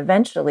 And then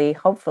eventually,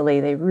 hopefully,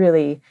 they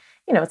really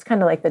it's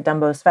kind of like the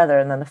Dumbo's feather,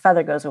 and then the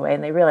feather goes away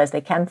and they realize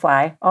they can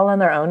fly all on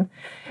their own.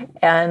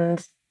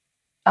 And,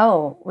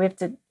 oh, I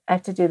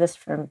have to do this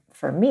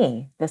for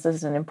me. This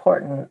is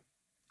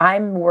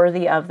I'm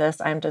worthy of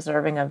this. I'm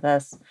deserving of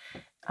this.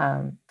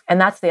 And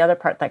that's the other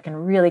part that can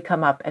really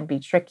come up and be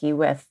tricky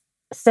with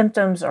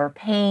symptoms or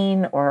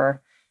pain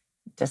or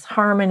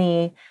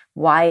disharmony.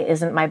 Why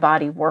isn't my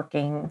body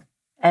working?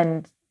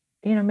 And,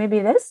 maybe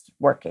it is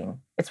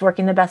working. It's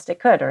working the best it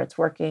could, or it's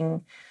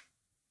working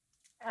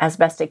as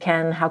best it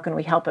can. How can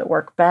we help it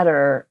work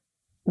better?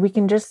 We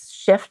can just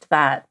shift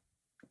that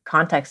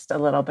context a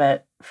little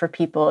bit for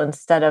people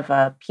instead of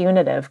a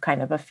punitive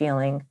kind of a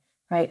feeling,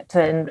 right?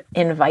 To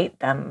invite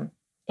them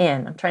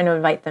in. I'm trying to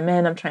invite them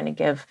in. I'm trying to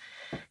give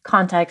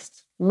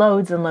context,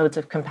 loads and loads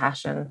of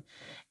compassion.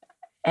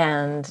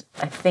 And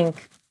I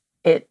think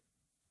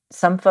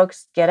some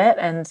folks get it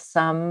and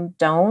some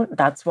don't.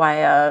 That's why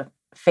a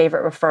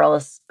favorite referral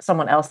is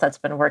someone else that's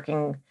been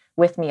working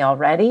with me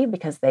already,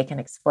 because they can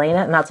explain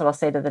it. And that's what I'll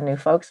say to the new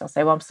folks. I'll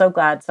say, well, I'm so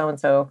glad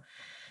so-and-so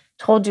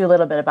told you a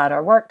little bit about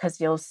our work,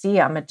 because you'll see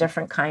I'm a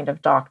different kind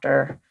of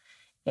doctor.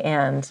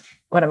 And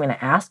what I'm going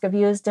to ask of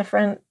you is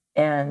different,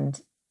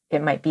 and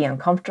it might be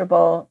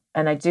uncomfortable.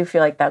 And I do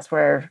feel like that's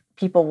where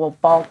people will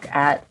balk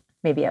at,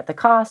 maybe at the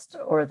cost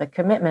or the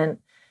commitment.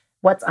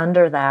 What's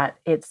under that?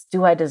 It's,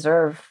 do I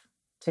deserve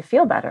to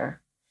feel better?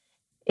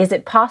 Is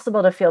it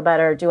possible to feel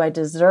better? Do I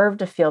deserve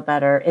to feel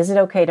better? Is it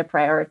okay to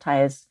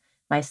prioritize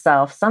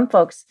myself? Some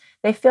folks,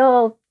 they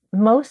feel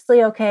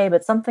mostly okay,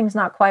 but something's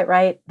not quite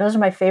right. Those are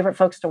my favorite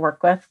folks to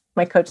work with.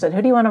 My coach said,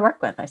 who do you want to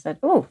work with? I said,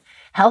 ooh,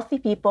 healthy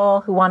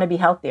people who want to be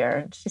healthier.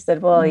 And she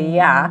said, well,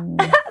 yeah,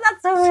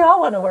 that's who we all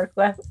want to work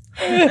with.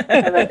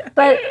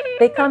 But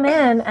they come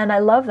in, and I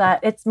love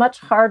that. It's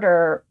much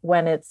harder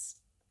when it's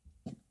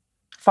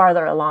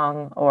farther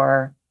along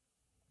or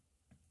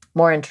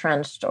more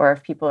entrenched, or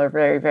if people are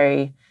very,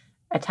 very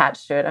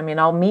attached to it. I mean,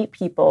 I'll meet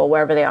people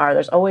wherever they are.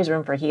 There's always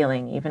room for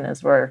healing, even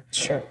as we're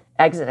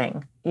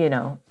exiting.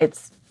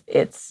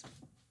 It's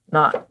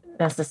not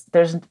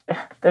necessary.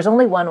 There's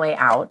only one way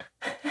out.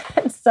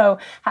 And so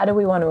how do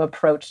we want to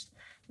approach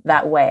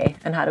that way?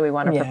 And how do we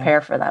want to prepare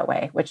for that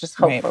way, which is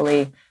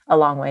hopefully a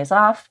long ways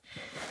off?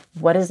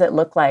 What does it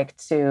look like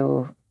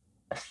to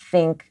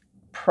think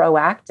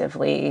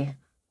proactively?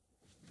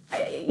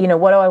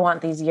 What do I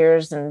want these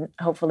years and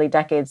hopefully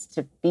decades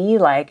to be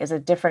like, is a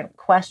different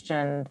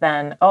question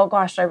than, oh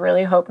gosh, I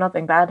really hope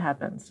nothing bad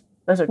happens.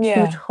 Those are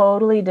two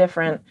totally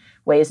different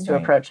ways to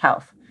approach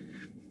health.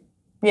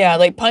 Yeah,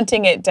 like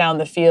punting it down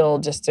the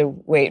field just to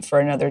wait for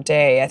another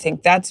day. I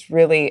think that's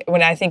really,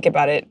 when I think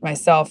about it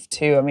myself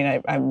too, I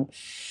mean,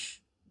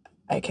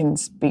 I can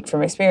speak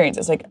from experience.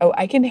 It's like, oh,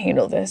 I can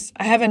handle this.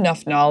 I have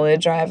enough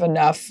knowledge. I have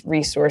enough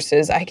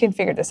resources. I can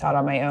figure this out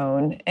on my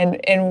own.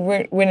 And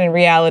when in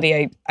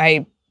reality,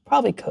 I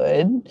probably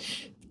could.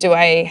 Do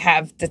I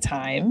have the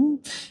time?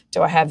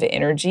 Do I have the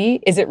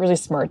energy? Is it really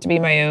smart to be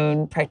my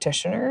own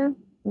practitioner?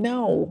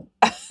 No,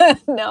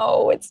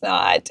 no, it's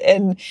not.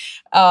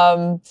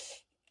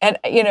 And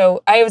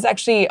I was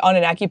actually on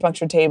an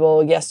acupuncture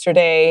table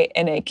yesterday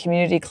in a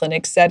community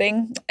clinic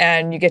setting,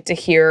 and you get to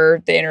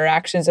hear the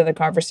interactions and the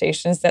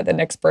conversations that the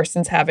next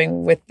person's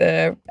having with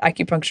the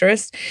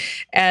acupuncturist.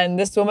 And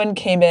this woman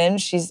came in,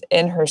 she's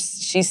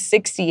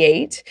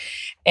 68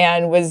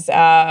 and was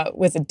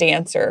a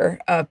dancer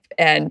up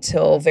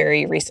until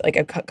very recent, like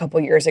a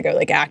couple years ago,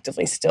 like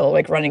actively still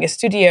like running a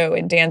studio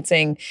and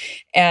dancing.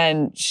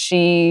 And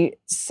she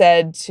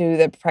said to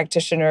the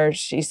practitioner,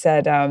 she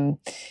said,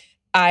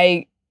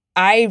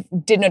 I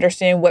didn't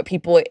understand what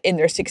people in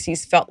their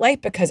 60s felt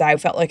like, because I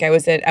felt like I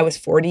was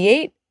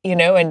 48,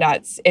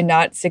 and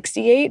not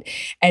 68.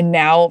 And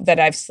now that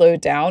I've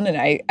slowed down and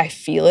I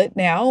feel it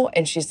now.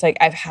 And she's like,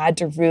 I've had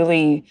to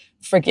really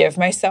forgive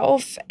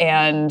myself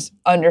and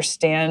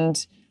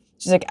understand.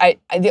 She's like, I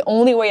the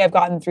only way I've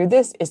gotten through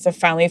this is to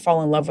finally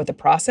fall in love with the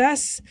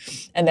process,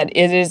 and that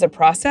it is a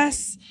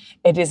process.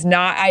 It is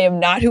not, I am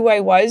not who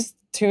I was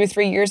 2 or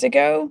 3 years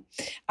ago.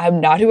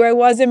 I'm not who I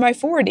was in my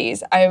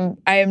 40s. I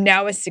am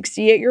now a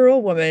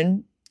 68-year-old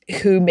woman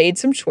who made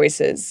some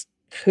choices,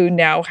 who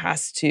now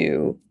has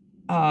to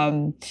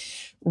realign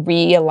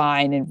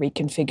and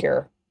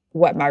reconfigure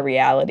what my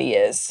reality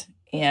is.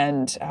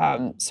 And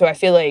so I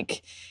feel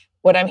like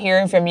what I'm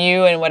hearing from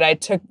you and what I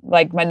took,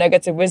 like my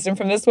nuggets of wisdom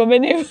from this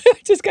woman who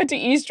I just got to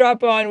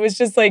eavesdrop on, was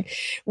just like,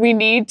 we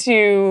need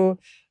to,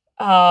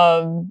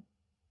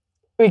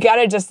 we got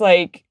to just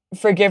like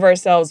forgive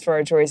ourselves for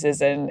our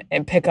choices and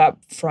pick up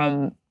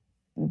from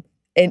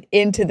and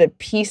into the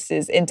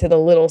pieces, into the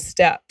little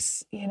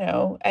steps.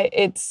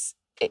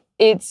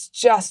 It's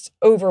just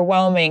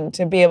overwhelming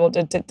to be able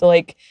to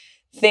like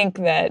think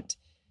that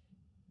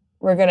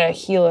we're going to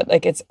heal it.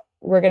 Like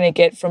we're going to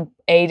get from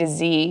A to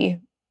Z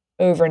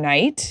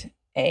overnight,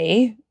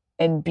 A,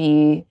 and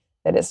B,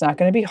 that it's not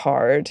going to be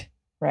hard.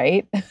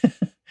 Right.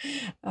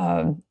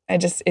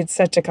 It's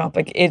such a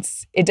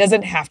it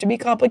doesn't have to be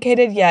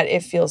complicated, yet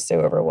it feels so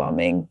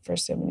overwhelming for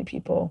so many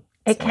people.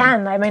 It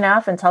can. I mean, I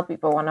often tell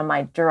people one of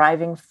my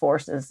driving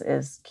forces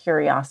is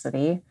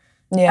curiosity.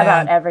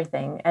 about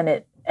everything. And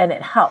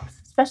it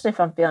helps, especially if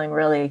I'm feeling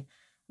really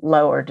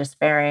low or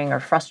despairing or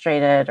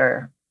frustrated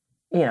or,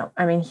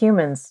 I mean,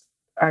 humans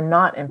are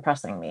not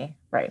impressing me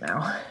right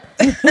now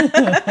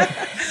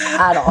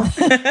at all.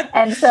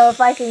 And so if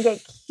I can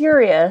get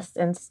curious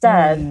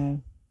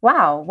instead,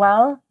 wow,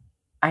 well,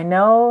 I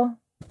know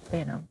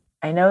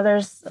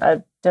there's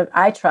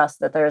I trust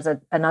that there's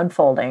an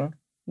unfolding,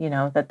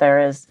 that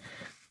there is,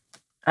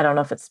 I don't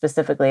know if it's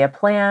specifically a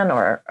plan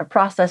or a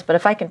process, but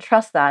if I can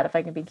trust that, if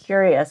I can be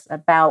curious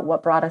about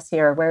what brought us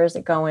here, where is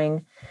it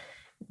going,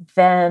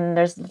 then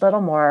there's a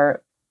little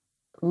more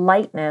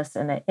lightness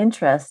and an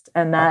interest.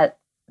 And that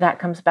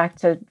comes back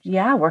to,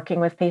 working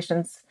with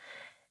patients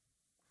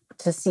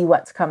to see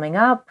what's coming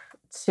up,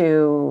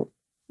 to,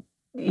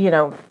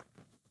 a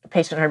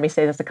patient heard me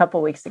say this a couple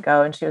of weeks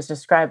ago, and she was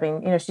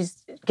describing,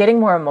 she's getting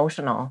more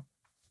emotional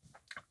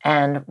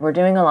and we're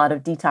doing a lot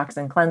of detox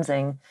and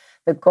cleansing.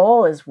 The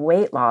goal is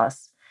weight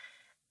loss.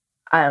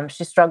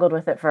 She struggled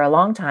with it for a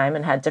long time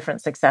and had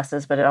different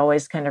successes, but it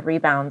always kind of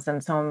rebounds.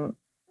 And so I'm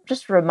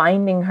just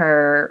reminding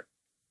her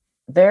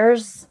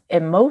there's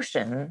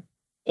emotion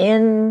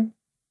in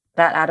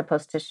that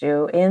adipose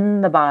tissue,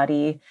 in the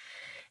body.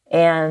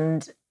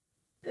 And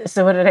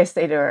so what did I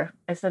say to her?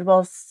 I said,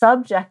 well,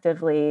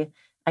 subjectively,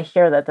 I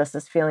hear that this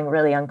is feeling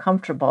really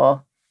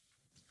uncomfortable.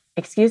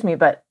 Excuse me,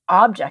 but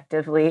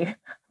objectively,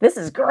 this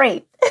is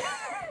great.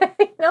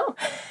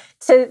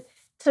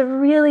 To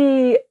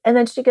really, and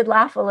then she could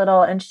laugh a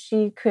little and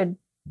she could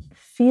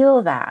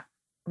feel that,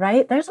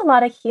 right? There's a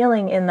lot of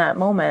healing in that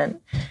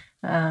moment,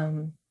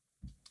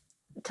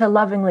 to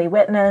lovingly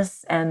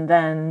witness and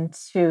then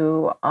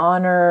to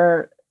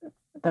honor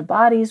the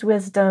body's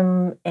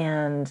wisdom.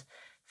 And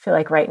feel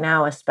like right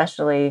now,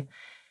 especially,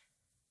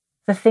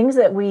 the things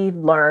that we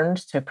learned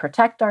to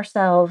protect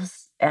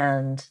ourselves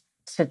and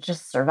to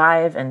just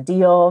survive and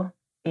deal,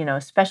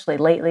 especially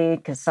lately,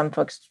 because some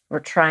folks were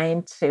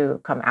trying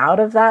to come out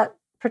of that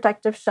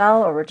protective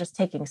shell, or we're just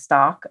taking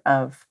stock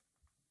of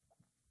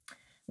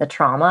the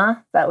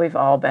trauma that we've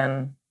all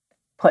been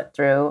put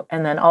through,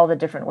 and then all the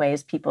different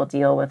ways people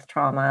deal with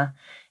trauma.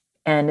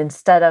 And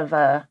instead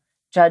of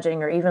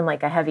judging or even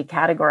like a heavy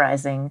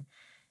categorizing,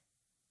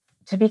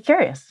 to be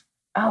curious.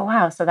 Oh,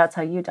 wow. So that's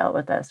how you dealt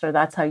with this, or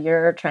that's how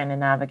you're trying to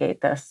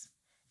navigate this.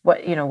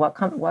 What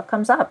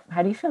comes up?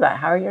 How do you feel that?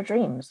 How are your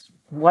dreams?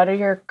 What are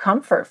your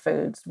comfort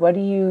foods? What are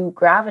you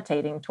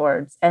gravitating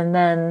towards? And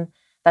then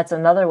that's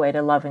another way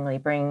to lovingly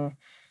bring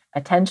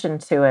attention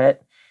to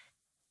it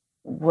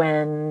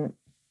when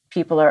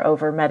people are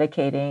over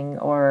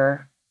medicating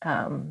or,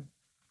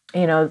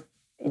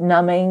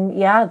 numbing.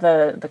 Yeah.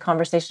 The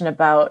conversation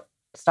about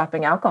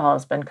stopping alcohol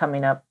has been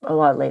coming up a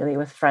lot lately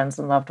with friends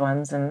and loved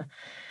ones. And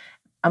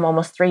I'm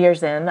almost 3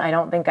 years in. I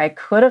don't think I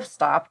could have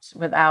stopped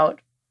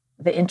without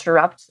the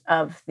interrupt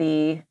of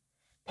the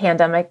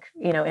pandemic,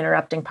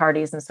 interrupting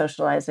parties and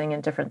socializing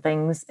and different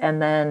things.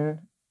 And then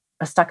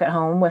I was stuck at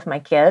home with my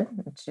kid.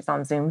 She's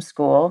on Zoom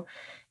school,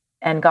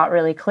 and got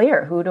really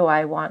clear. Who do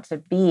I want to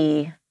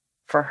be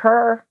for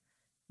her?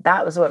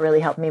 That was what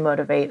really helped me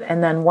motivate.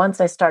 And then once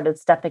I started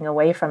stepping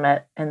away from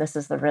it, and this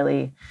is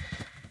the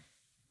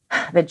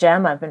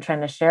gem I've been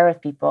trying to share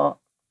with people,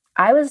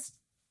 I was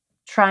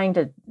trying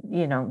to,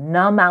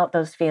 numb out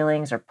those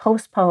feelings or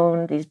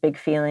postpone these big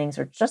feelings,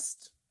 or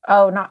just,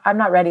 I'm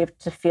not ready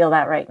to feel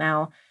that right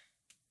now.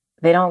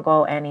 They don't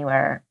go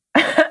anywhere.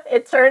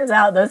 It turns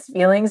out those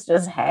feelings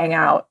just hang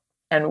out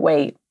and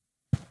wait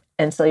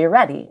until you're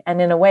ready.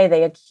 And in a way,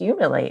 they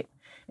accumulate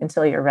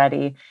until you're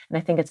ready. And I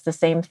think it's the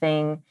same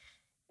thing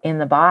in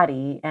the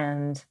body.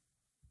 And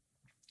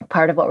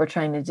part of what we're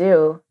trying to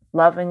do,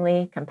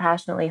 lovingly,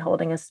 compassionately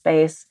holding a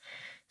space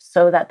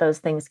so that those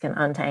things can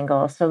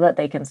untangle, so that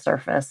they can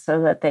surface,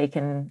 so that they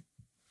can,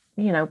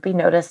 be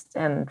noticed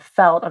and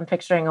felt. I'm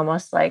picturing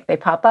almost like they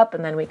pop up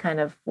and then we kind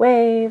of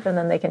wave and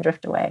then they can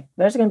drift away.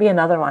 There's going to be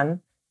another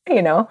one,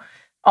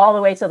 all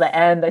the way till the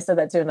end. I said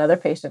that to another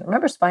patient.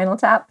 Remember Spinal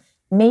Tap?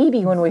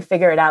 Maybe when we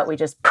figure it out, we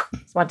just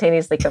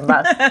spontaneously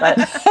combust. But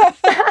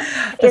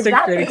is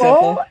that the goal?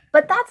 Example.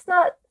 But that's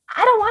not,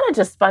 I don't want to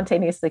just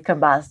spontaneously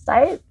combust.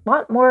 I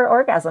want more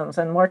orgasms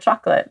and more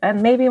chocolate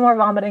and maybe more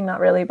vomiting. Not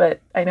really,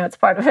 but I know it's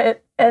part of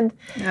it. And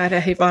I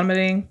hate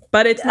vomiting,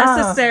 but it's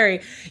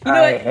necessary.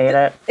 I hate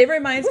it. It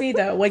reminds me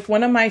though, like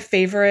one of my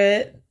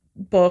favorite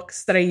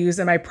books that I use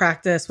in my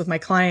practice with my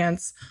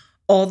clients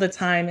all the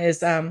time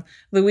is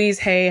Louise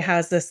Hay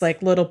has this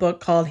like little book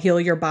called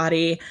Heal Your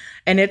Body.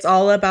 And it's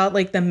all about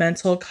like the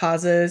mental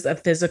causes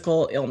of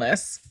physical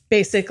illness,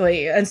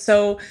 basically. And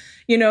so,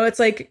 it's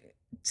like,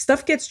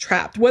 stuff gets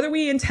trapped, whether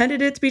we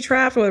intended it to be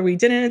trapped, whether we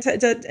didn't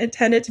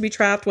intend it to be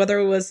trapped, whether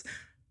it was,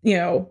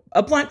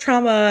 a blunt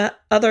trauma,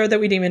 other that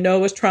we didn't even know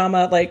was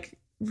trauma, like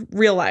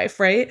real life,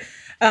 right?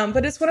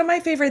 But it's one of my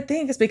favorite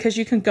things because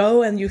you can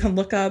go and you can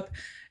look up,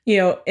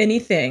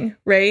 anything,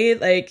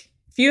 right? Like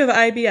if you have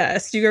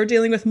IBS, you are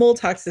dealing with mold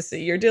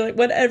toxicity, you're dealing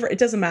whatever, it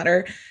doesn't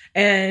matter.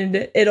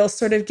 And it'll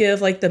sort of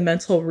give like the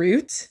mental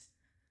root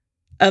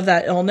of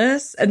that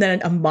illness and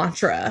then a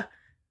mantra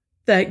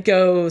that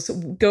goes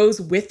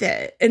with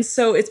it. And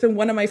so it's been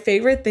one of my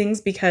favorite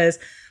things, because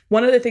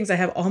one of the things I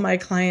have all my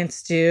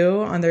clients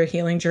do on their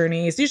healing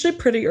journeys, usually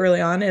pretty early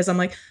on, is I'm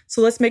like,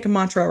 so let's make a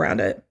mantra around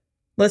it.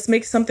 Let's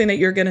make something that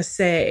you're going to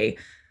say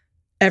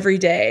every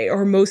day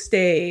or most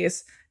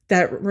days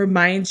that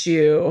reminds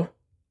you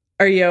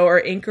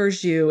or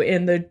anchors you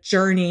in the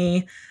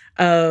journey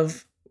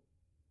of,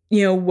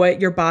 what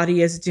your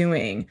body is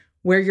doing,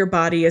 where your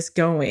body is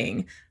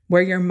going,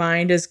 where your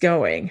mind is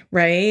going,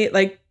 right?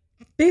 Like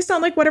based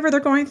on like whatever they're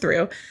going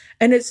through.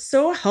 And it's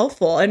so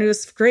helpful. And it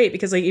was great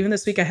because like even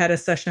this week I had a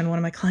session, one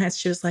of my clients,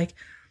 she was like,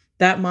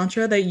 that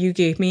mantra that you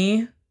gave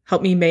me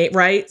helped me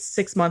write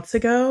 6 months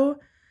ago.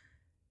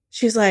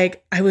 She's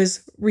like, I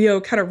was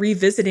kind of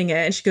revisiting it.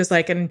 And she goes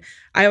like, and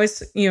I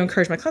always,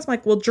 encourage my clients, I'm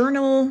like, well,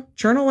 journal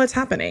what's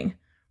happening.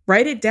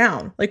 Write it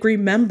down. Like,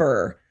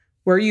 remember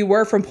where you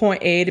were from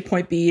point A to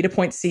point B to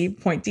point C,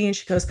 point D. And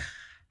she goes,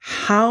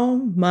 how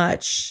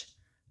much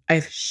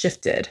I've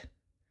shifted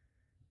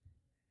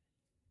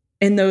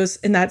in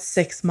that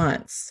 6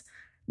 months.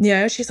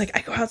 She's like,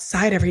 I go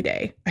outside every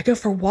day. I go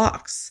for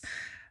walks.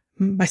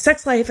 My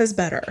sex life is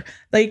better.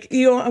 Like,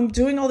 I'm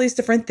doing all these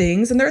different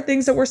things, and there are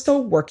things that we're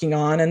still working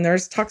on, and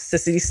there's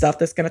toxicity stuff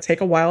that's going to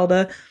take a while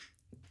to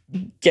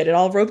get it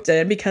all roped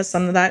in because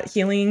some of that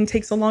healing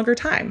takes a longer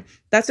time.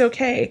 That's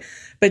okay.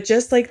 But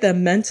just like the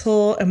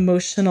mental,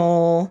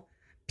 emotional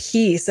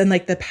piece and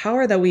like the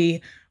power that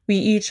we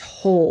each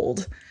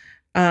hold,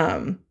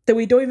 that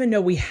we don't even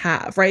know we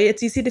have, right?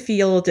 It's easy to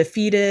feel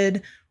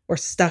defeated or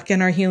stuck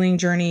in our healing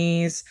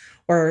journeys,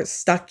 or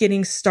stuck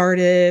getting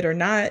started, or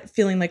not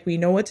feeling like we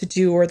know what to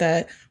do, or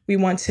that we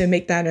want to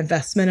make that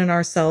investment in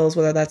ourselves,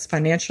 whether that's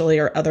financially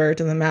or other, it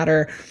doesn't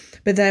matter.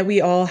 But that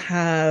we all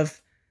have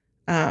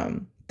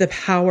the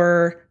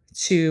power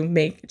to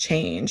make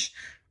change,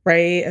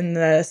 right? And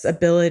this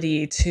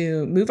ability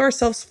to move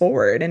ourselves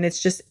forward. And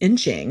it's just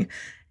inching.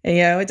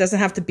 And, it doesn't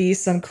have to be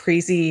some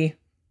crazy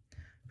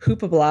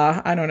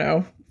hoopla, I don't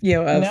know,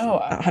 of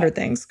 100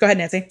 things. Go ahead,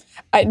 Nancy.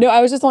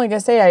 I was just only going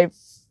to say,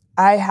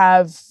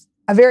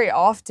 I very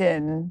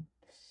often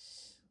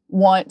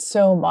want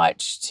so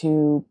much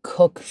to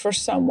cook for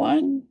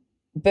someone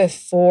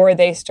before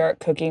they start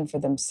cooking for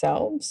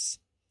themselves,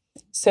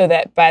 so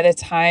that by the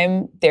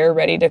time they're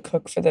ready to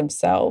cook for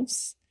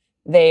themselves,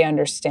 they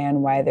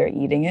understand why they're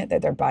eating it,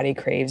 that their body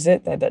craves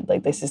it, that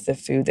like this is the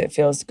food that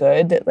feels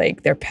good, that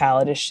like their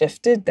palate is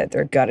shifted, that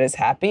their gut is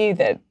happy,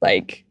 that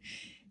like,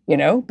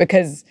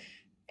 because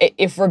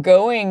if we're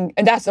going,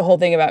 and that's the whole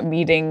thing about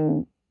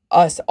meeting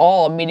us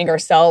all, meeting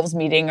ourselves,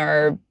 meeting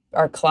our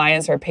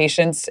clients, our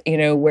patients,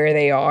 where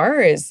they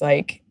are, is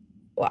like,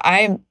 well,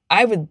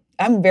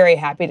 I'm very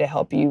happy to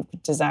help you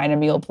design a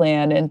meal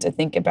plan and to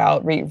think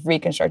about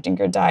reconstructing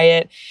your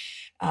diet.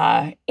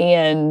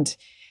 And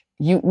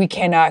we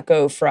cannot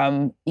go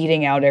from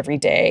eating out every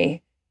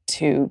day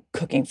to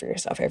cooking for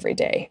yourself every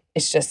day.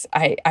 It's just,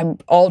 I'm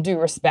all due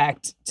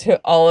respect to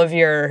all of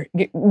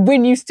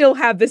when you still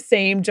have the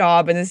same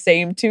job and the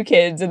same 2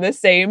 kids and the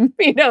same,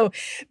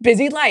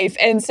 busy life.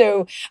 And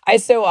so I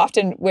so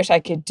often wish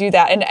I could do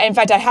that. And in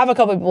fact, I have a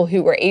couple of people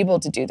who were able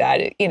to do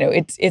that.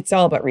 It's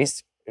all about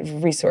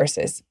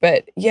resources,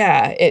 but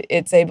yeah,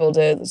 it's able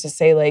to just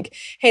say like,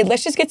 hey,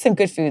 let's just get some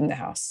good food in the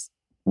house.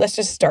 Let's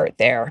just start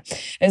there.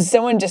 And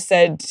someone just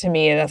said to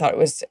me, and I thought it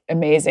was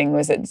amazing,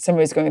 was that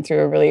somebody was going through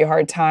a really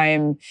hard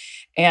time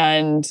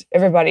and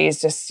everybody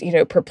is just,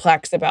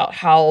 perplexed about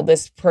how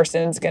this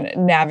person's going to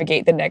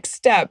navigate the next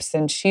steps.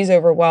 And she's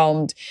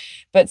overwhelmed.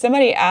 But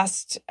somebody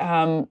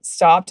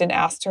stopped and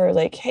asked her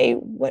like, hey,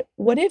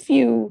 what have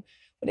you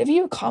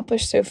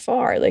accomplished so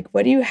far? Like,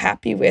 what are you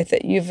happy with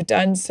that you've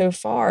done so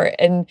far?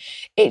 And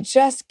it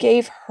just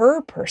gave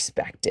her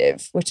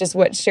perspective, which is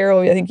what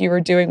Cheryl, I think you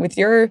were doing with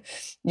your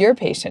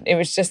patient. It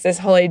was just this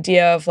whole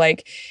idea of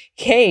like,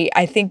 hey,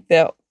 I think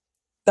the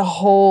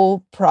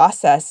whole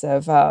process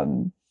of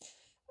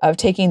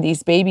taking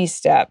these baby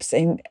steps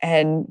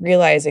and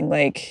realizing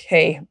like,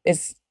 hey,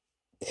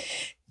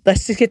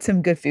 let's just get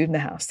some good food in the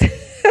house.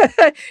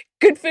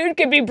 Good food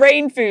could be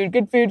brain food.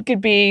 Good food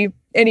could be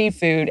any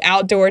food,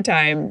 outdoor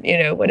time,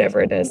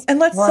 whatever it is. And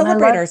let's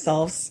celebrate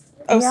ourselves.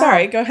 Oh, yeah.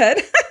 Sorry. Go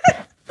ahead.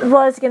 Well,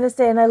 I was going to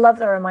say, and I love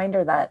the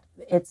reminder that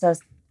it's a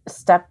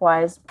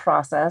stepwise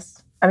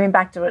process. I mean,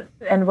 back to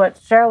what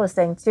Cheryl was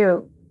saying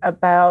too,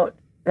 about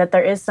that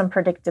there is some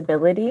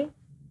predictability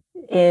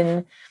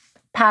in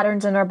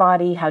patterns in our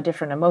body, how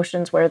different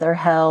emotions, where they're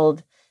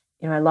held.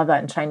 I love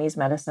that in Chinese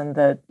medicine,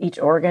 that each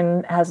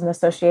organ has an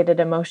associated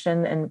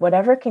emotion, and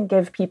whatever can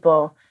give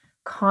people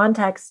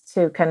context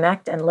to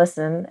connect and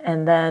listen.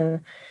 And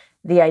then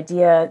the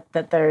idea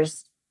that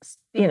there's,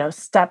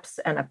 steps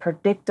and a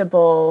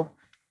predictable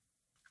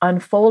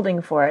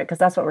unfolding for it, because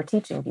that's what we're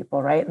teaching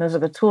people, right? And those are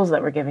the tools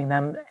that we're giving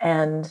them,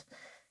 and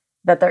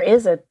that there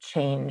is a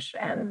change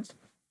and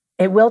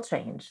it will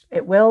change.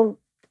 It will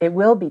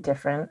be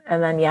different.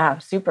 And then, yeah,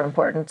 super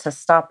important to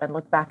stop and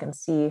look back and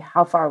see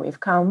how far we've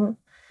come.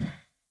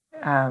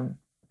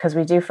 Because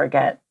we do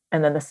forget,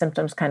 and then the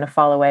symptoms kind of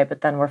fall away,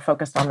 but then we're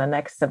focused on the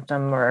next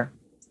symptom, or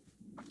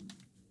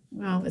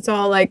Well, it's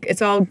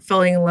all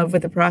falling in love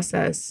with the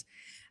process.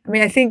 I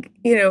mean, I think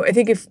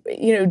if,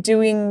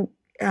 doing,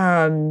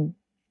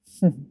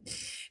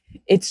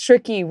 it's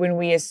tricky when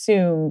we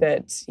assume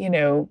that,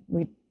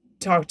 we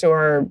talk to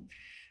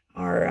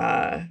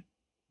our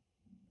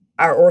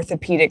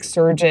orthopedic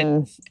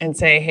surgeon and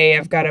say, hey,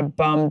 I've got a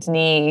bummed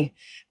knee.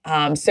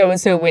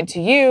 So-and-so went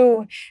to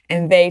you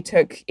and they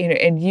took,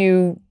 and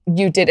you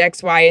did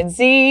X, Y, and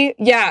Z.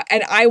 Yeah.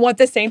 And I want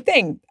the same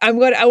thing. I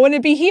want to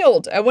be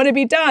healed. I want to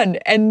be done.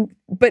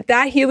 But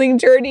that healing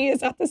journey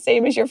is not the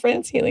same as your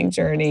friend's healing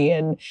journey.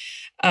 And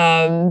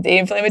the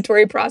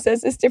inflammatory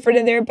process is different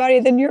in their body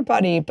than your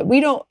body. But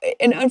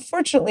and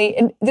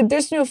unfortunately,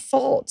 there's no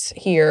fault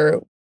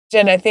here.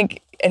 Jen, I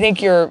think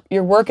your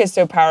work is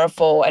so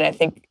powerful. And I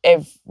think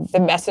if the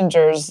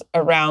messengers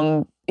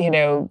around,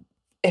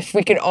 if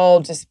we could all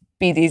just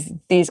be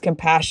these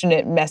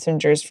compassionate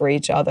messengers for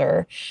each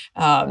other,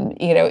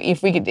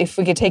 if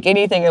we could take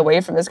anything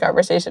away from this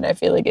conversation, I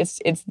feel like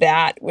it's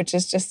that, which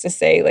is just to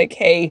say, like,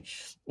 hey,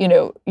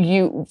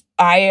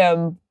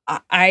 I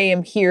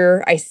am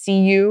here. I see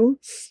you.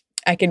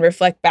 I can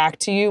reflect back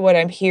to you what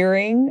I'm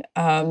hearing.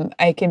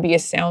 I can be a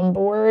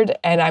soundboard,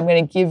 and I'm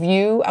going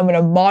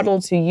to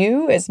model to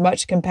you as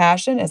much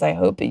compassion as I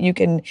hope that you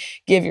can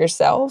give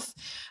yourself.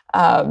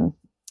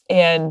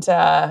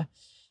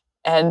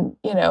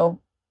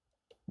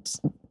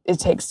 It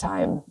takes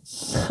time.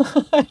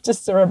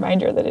 Just a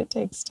reminder that it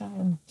takes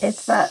time.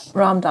 It's that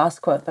Ram Dass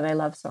quote that I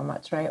love so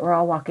much, right? We're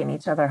all walking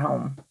each other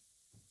home.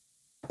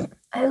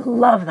 I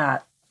love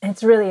that.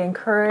 It's really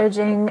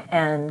encouraging,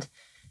 and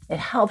it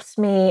helps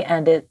me,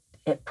 and it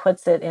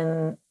puts it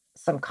in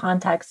some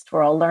context.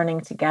 We're all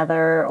learning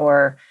together,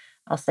 or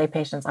I'll say,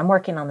 patients, I'm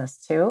working on this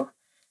too.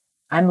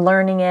 I'm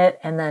learning it.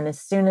 And then as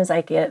soon as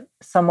I get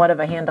somewhat of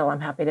a handle,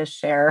 I'm happy to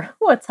share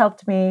what's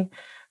helped me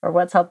or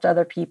what's helped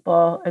other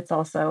people. It's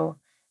also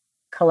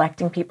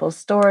collecting people's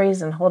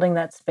stories and holding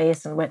that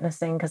space and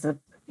witnessing, because of,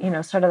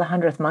 sort of the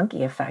 100th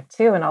monkey effect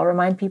too. And I'll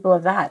remind people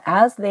of that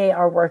as they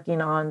are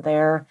working on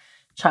their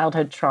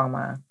childhood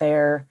trauma,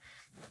 their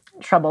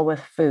trouble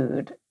with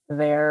food,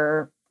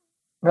 their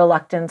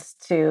reluctance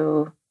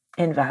to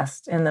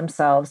invest in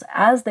themselves.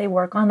 As they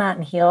work on that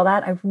and heal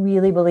that, I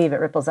really believe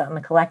it ripples out in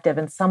the collective,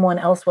 and someone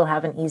else will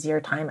have an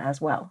easier time as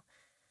well.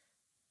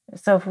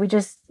 So if we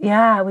just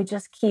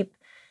keep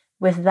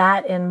with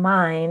that in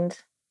mind,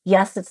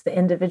 yes, it's the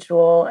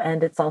individual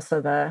and it's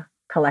also the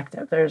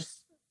collective.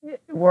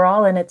 We're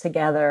all in it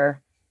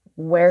together.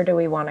 Where do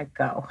we want to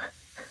go?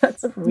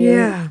 That's a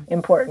really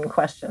important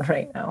question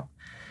right now.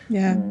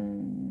 Yeah.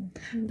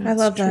 I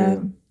love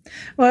that.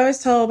 Well, I always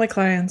tell my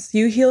clients,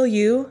 you heal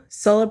you,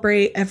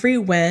 celebrate every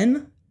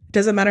win.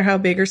 Doesn't matter how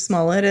big or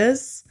small it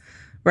is,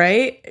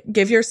 right?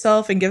 Give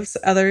yourself and give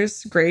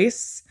others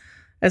grace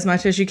as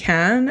much as you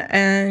can.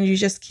 And you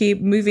just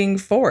keep moving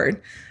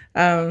forward.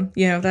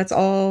 That's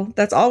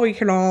all we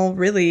can all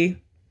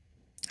really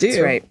do.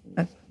 That's right.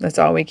 That's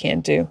all we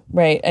can do.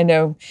 Right. I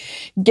know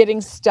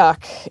getting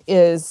stuck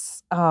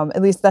is,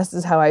 at least this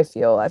is how I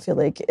feel. I feel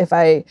like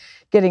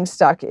getting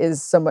stuck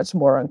is so much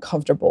more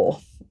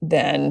uncomfortable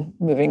than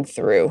moving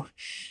through.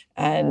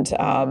 And,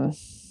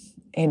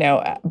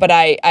 but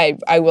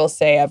I will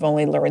say I've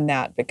only learned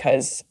that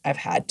because I've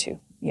had to,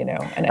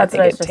 and that's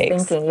what I was just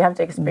thinking. You have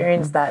to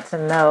experience that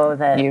to know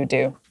that you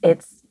do.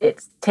 It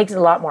takes a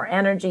lot more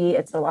energy.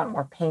 It's a lot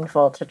more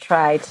painful to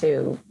try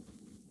to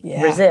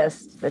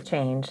resist the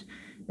change.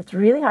 It's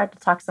really hard to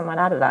talk someone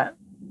out of that.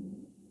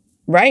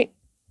 Right.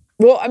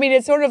 Well, I mean,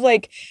 it's sort of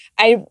like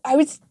I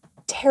was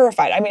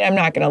terrified. I mean, I'm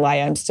not going to lie.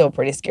 I'm still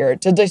pretty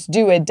scared to just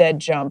do a dead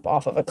jump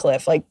off of a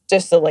cliff, like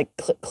just to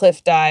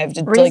cliff dive.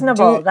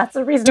 Reasonable. That's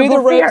a reasonable do the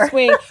rope fear.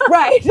 swing.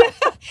 Right.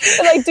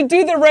 to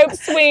do the rope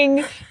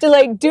swing,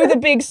 to do the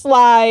big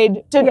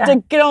slide,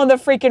 to get on the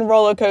freaking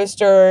roller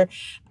coaster.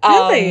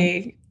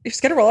 Really? You're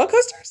scared of roller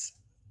coasters?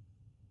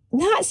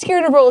 Not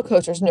scared of roller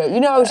coasters. No.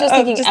 I was just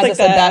thinking, just as like I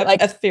said that,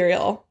 like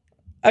ethereal.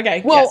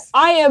 Okay. Well,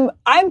 yes.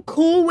 I'm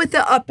cool with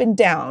the up and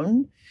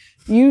down.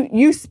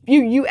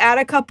 You add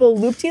a couple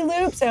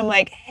loop-de-loops, and I'm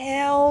like,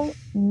 hell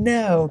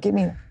no, get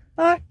me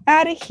out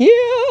of here.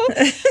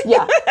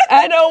 Yeah,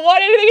 I don't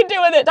want anything to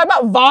do with it. Talk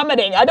about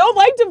vomiting. I don't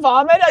like to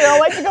vomit. I don't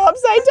like to go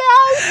upside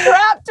down,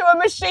 strapped to a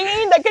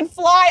machine that can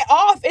fly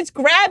off. It's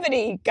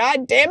gravity.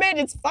 God damn it,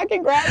 it's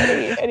fucking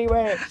gravity.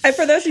 Anyway. And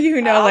for those of you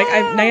who know,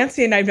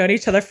 Nancy and I've known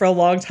each other for a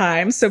long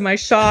time, so my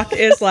shock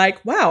is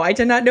like, wow, I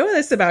did not know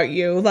this about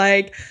you.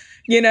 But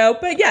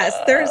yes,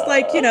 there's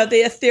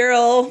the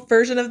ethereal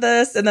version of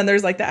this, and then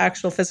there's the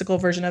actual physical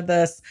version of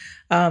this.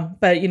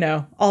 But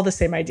all the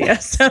same idea.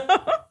 So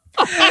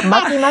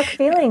muck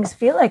feelings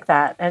feel like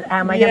that. And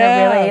am I going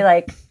to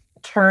really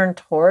turn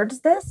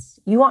towards this?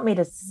 You want me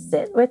to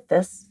sit with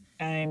this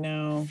I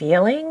know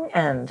feeling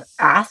and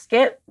ask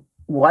it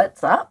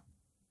what's up?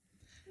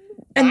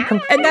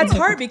 And that's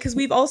hard because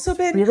we've also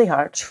been really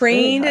hard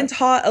trained and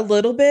taught a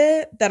little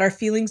bit that our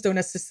feelings don't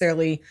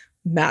necessarily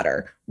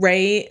matter,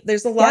 right?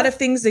 There's a lot of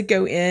things that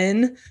go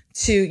in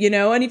to,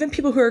 and even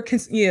people who are,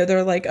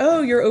 they're like,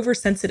 oh, you're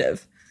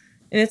oversensitive.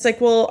 And it's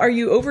like, well, are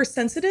you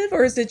oversensitive,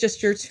 or is it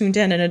just you're tuned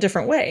in a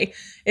different way?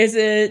 Is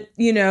it,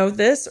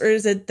 this, or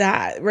is it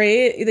that,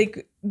 right?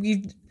 Like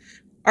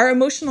our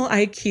emotional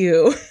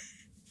IQ,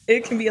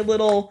 it can be a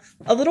little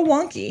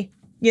wonky,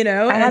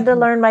 I had to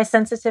learn my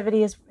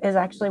sensitivity is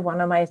actually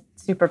one of my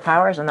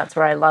superpowers. And that's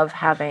where I love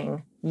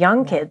having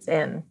young kids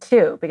in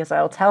too, because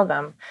I'll tell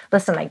them,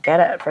 listen, I get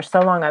it. For so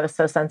long, I was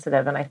so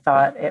sensitive and I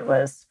thought it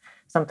was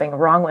something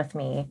wrong with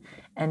me.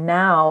 And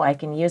now I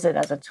can use it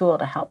as a tool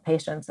to help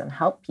patients and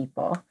help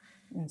people.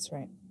 That's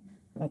right.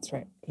 That's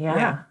right.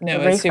 Yeah. No,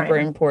 it's super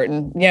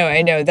important. Yeah,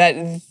 I know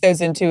that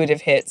those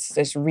intuitive hits,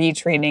 just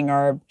retraining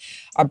our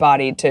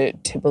body to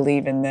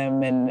believe in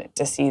them and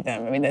to see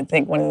them. I mean, I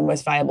think one of the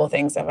most valuable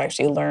things I've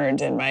actually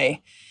learned in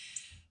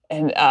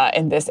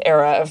this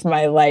era of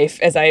my life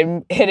as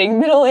I'm hitting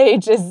middle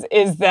age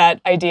is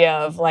that idea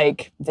of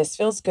like, this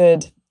feels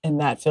good and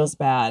that feels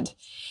bad.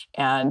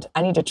 And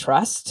I need to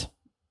trust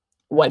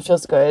what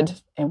feels good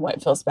and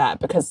what feels bad,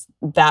 because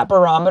that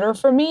barometer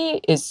for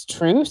me is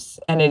truth,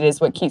 and it is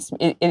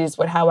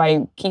how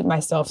I keep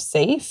myself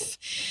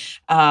safe,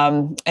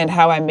 and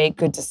how I make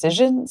good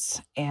decisions.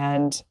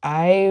 And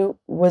I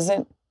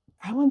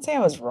wouldn't say I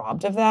was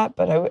robbed of that,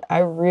 but I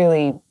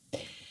really,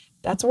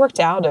 that's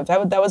worked out of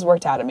that was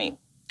worked out of me.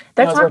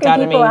 They're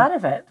talking people out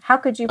of it. How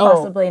could you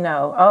possibly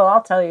know? Oh,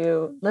 I'll tell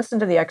you, listen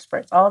to the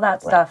experts. All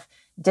that stuff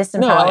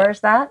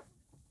disempowers that.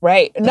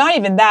 Right. Not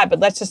even that, but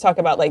let's just talk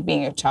about like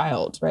being a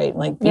child, right?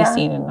 Like be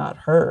seen and not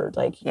heard.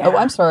 Like, oh,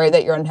 I'm sorry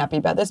that you're unhappy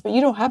about this, but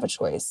you don't have a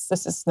choice.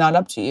 This is not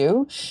up to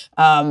you.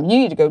 You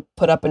need to go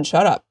put up and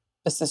shut up.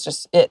 This is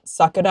just it.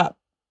 Suck it up.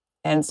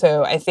 And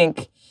so I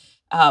think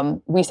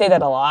we say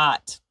that a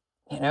lot,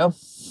 and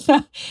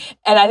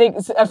I think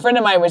a friend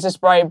of mine was just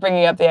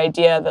bringing up the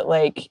idea that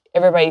like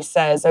everybody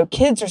says, oh,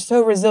 kids are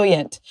so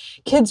resilient.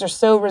 Kids are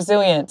so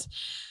resilient.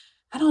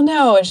 I don't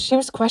know. And she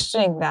was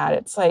questioning that.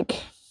 It's like,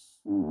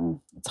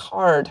 it's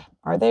hard.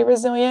 Are they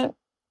resilient?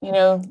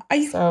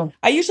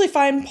 I usually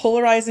find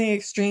polarizing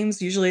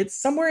extremes. Usually it's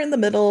somewhere in the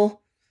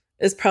middle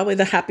is probably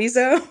the happy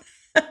zone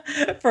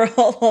for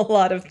a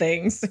lot of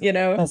things,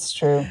 That's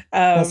true.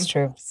 That's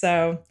true.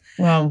 So,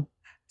 well,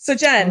 so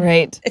Jen,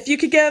 right. If you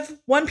could give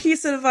one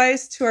piece of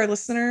advice to our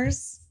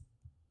listeners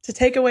to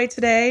take away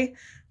today,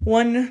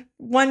 one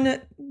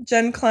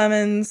Jen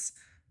Clemens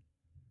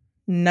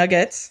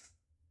nugget,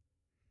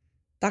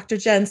 Dr.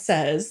 Jen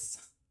says, ...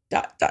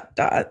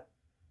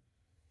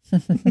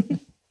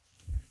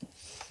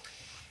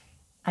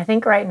 I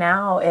think right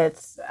now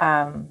it's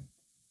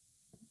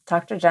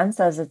Dr. Jen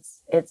says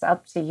it's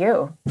up to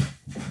you.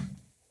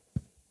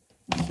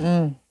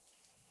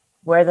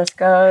 Where this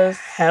goes.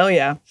 Hell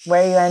yeah.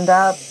 Where you end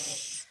up.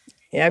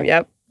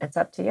 Yep. It's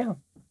up to you.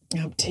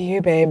 Up to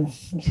you, babe.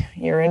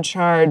 You're in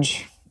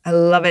charge. I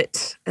love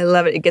it.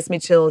 It gets me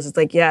chills. It's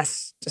like,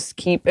 yes, just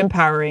keep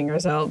empowering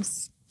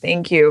ourselves.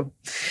 Thank you.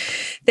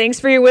 Thanks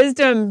for your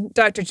wisdom,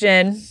 Dr.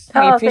 Jen.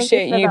 We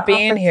appreciate you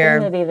being here.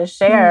 Opportunity to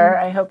share.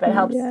 I hope it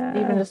helps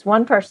even just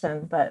one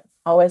person, but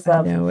always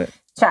love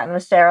chatting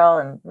with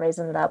Cheryl and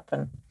raising it up.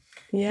 And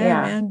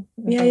man.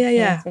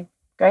 Yeah.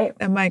 Great.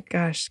 Oh my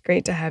gosh.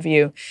 Great to have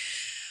you.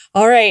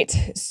 All right.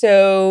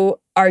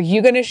 So are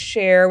you going to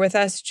share with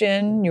us,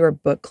 Jen, your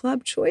book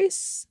club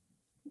choice?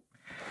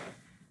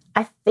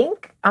 I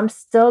think I'm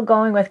still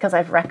going with, because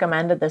I've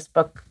recommended this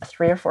book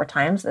 3 or 4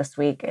 times this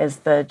week, is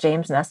the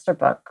James Nestor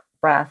book,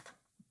 Breath,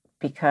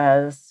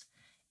 because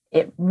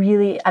it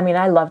really,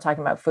 I love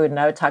talking about food and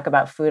I would talk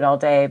about food all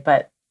day,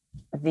 but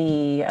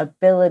the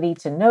ability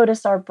to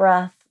notice our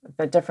breath,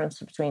 the difference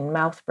between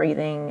mouth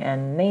breathing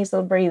and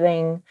nasal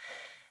breathing,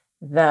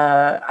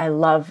 I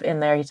love in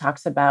there, he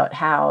talks about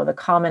how the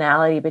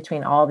commonality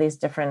between all these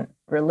different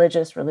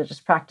religious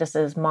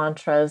practices,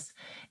 mantras,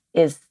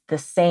 is the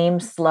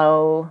same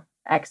slow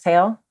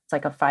exhale. It's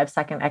like a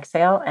 5-second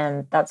exhale.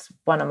 And that's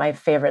one of my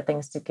favorite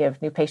things to give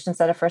new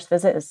patients at a first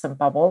visit is some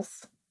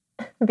bubbles.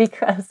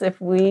 Because if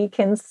we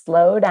can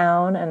slow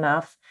down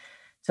enough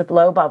to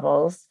blow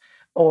bubbles,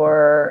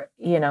 or,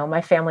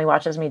 my family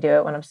watches me do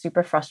it when I'm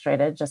super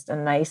frustrated, just a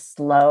nice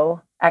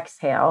slow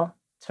exhale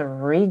to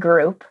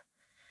regroup.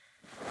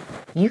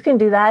 You can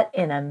do that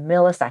in a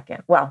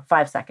millisecond. Well,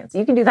 5 seconds.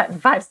 You can do that in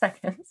 5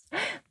 seconds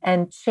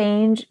and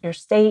change your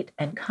state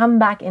and come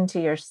back into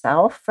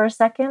yourself for a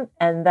second.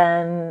 And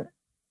then,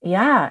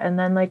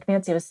 like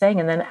Nancy was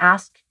saying, and then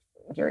ask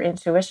your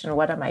intuition,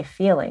 what am I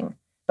feeling?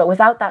 But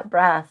without that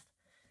breath,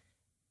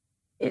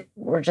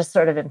 we're just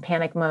sort of in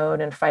panic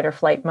mode and fight or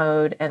flight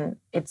mode. And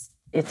it's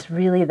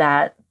really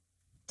that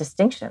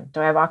distinction.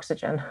 Do I have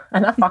oxygen?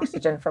 Enough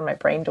oxygen for my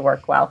brain to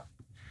work well?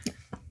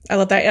 I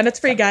love that. And it's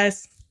free,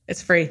 guys.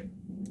 It's free.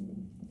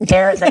 The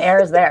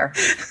air is there.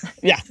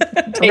 Yeah.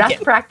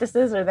 Rest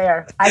practices are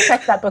there. I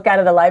checked that book out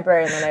of the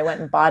library and then I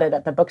went and bought it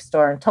at the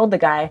bookstore and told the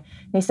guy,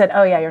 and he said,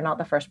 oh yeah, you're not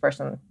the first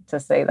person to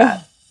say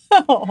that.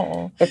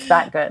 It's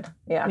that good.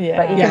 Yeah.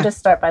 But you can just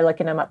start by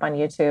looking him up on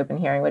YouTube and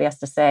hearing what he has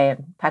to say,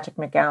 and Patrick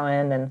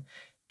McGowan, and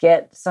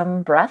get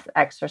some breath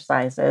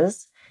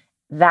exercises.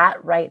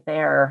 That right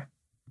there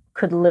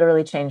could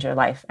literally change your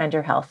life and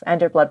your health and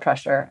your blood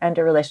pressure and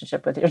your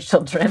relationship with your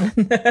children.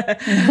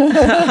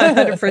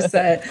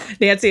 100%.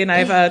 Nancy and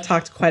I've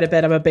talked quite a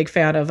bit. I'm a big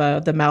fan of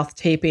the mouth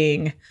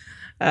taping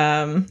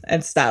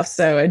and stuff.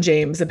 So, and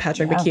James and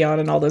Patrick McKeown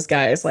and all those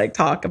guys like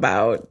talk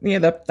about,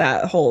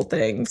 that whole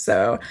thing.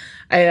 So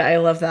I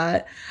love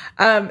that.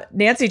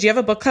 Nancy, do you have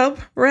a book club,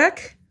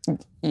 Rick?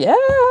 Yeah.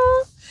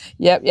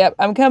 Yep.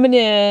 I'm coming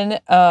in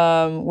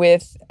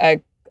with a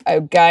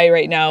guy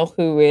right now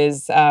who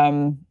is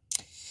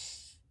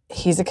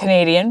he's a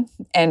Canadian,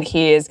 and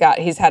he's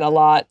had a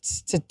lot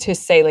to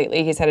say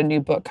lately. He's had a new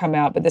book come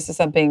out, but this is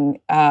something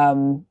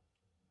that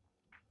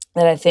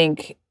I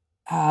think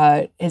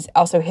has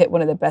also hit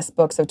one of the best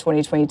books of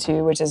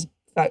 2022, which is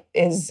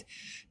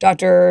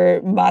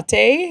Dr.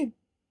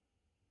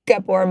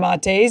 Gabor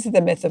Mate's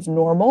The Myth of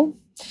Normal.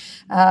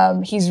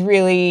 His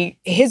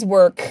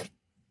work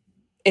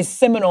is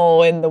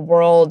seminal in the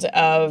world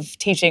of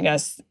teaching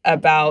us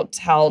about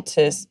how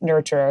to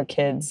nurture our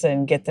kids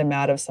and get them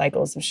out of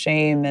cycles of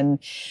shame. And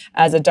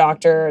as a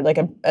doctor, like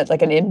an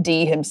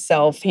MD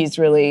himself, he's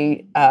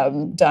really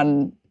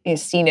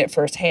seen it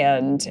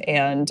firsthand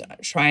and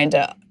trying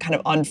to kind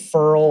of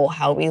unfurl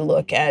how we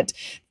look at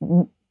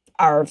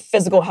our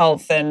physical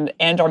health and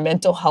our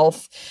mental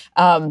health.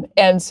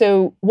 And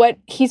so what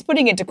he's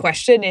putting into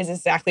question is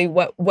exactly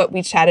what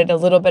we chatted a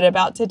little bit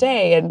about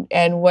today.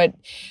 And what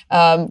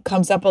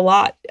comes up a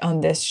lot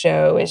on this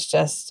show is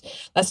just,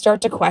 let's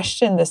start to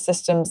question the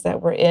systems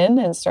that we're in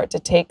and start to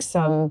take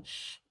some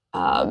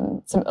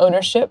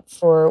ownership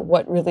for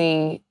what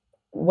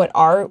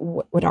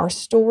our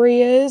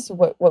story is,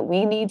 what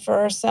we need for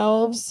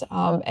ourselves,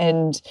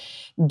 and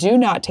do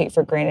not take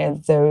for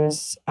granted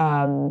those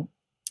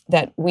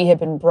that we have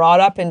been brought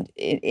up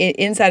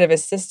inside of a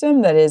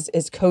system that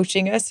is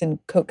coaching us and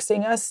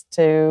coaxing us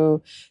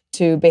to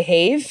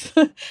behave,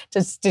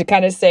 just to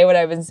kind of say what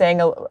I've been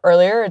saying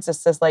earlier. It's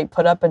just like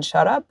put up and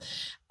shut up,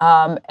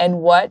 and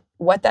what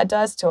that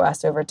does to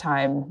us over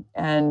time.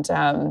 And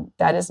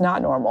that is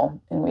not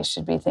normal, and we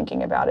should be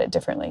thinking about it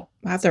differently.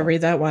 I have to read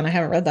that one. I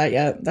haven't read that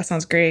yet. That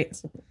sounds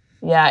great.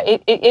 Yeah,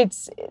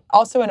 it's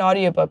also an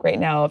audiobook right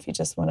now if you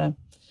just want to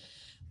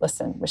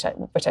listen, which I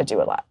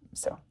do a lot.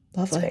 So lovely.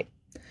 That's great.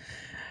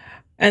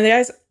 And the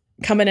guys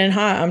coming in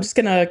hot. I'm just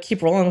going to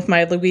keep rolling with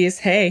my Louise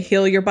Hay,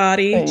 Heal Your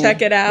Body. Hey.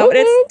 Check it out. Woo-hoo.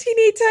 It's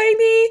teeny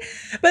tiny.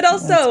 But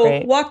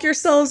also walk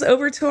yourselves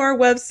over to our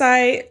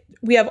website.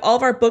 We have all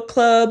of our book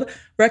club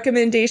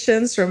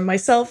recommendations from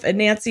myself and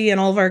Nancy and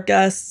all of our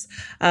guests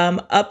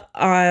up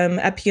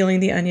at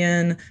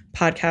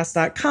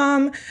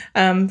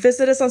peelingtheonionpodcast.com.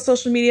 Visit us on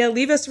social media.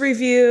 Leave us a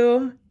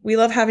review. We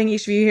love having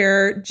each of you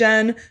here.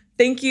 Jen,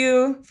 thank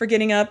you for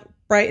getting up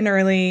bright and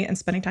early and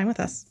spending time with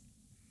us.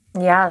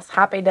 Yes,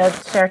 happy to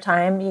share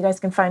time. You guys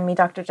can find me,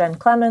 Dr. Jen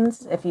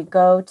Clemens. If you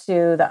go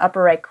to the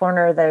upper right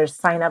corner, there's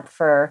sign up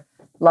for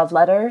love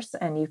letters,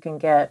 and you can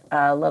get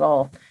a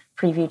little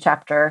preview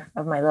chapter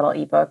of my little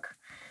ebook.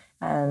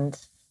 And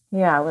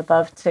yeah, I would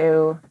love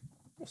to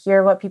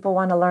hear what people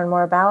want to learn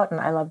more about,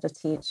 and I love to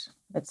teach.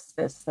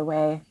 It's the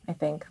way, I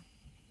think.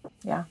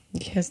 Yeah.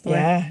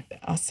 Yeah,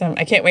 awesome.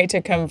 I can't wait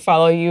to come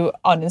follow you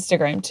on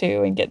Instagram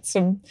too and get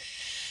some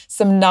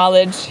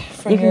knowledge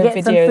from your videos. You can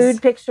get some food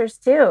pictures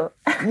too.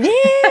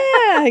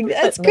 Yeah,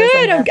 that's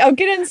good. I'll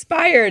get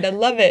inspired. I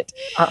love it.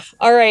 Awesome.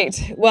 All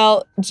right.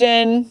 Well,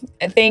 Jen,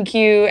 thank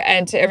you.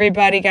 And to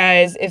everybody,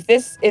 guys, if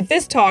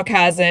this talk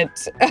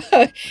hasn't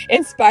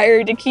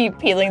inspired to keep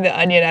peeling the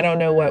onion, I don't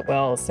know what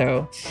will.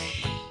 So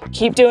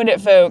keep doing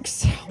it,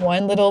 folks.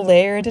 One little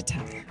layer at a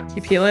time.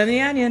 Keep peeling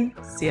the onion.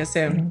 See you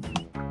soon.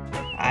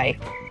 Bye.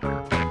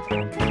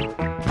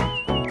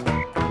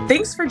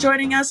 Thanks for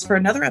joining us for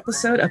another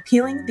episode of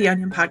Peeling the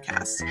Onion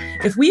podcast.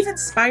 If we've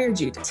inspired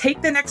you to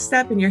take the next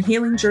step in your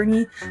healing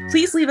journey,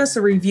 please leave us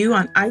a review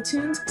on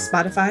iTunes,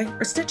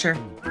 Spotify, or Stitcher.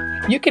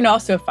 You can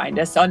also find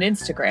us on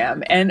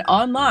Instagram and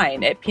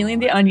online at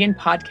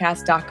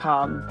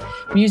peelingtheonionpodcast.com.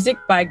 Music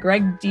by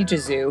Greg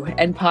DiGesu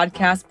and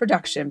podcast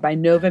production by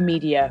Nova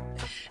Media.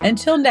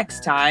 Until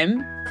next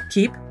time,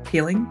 keep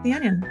peeling the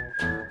onion.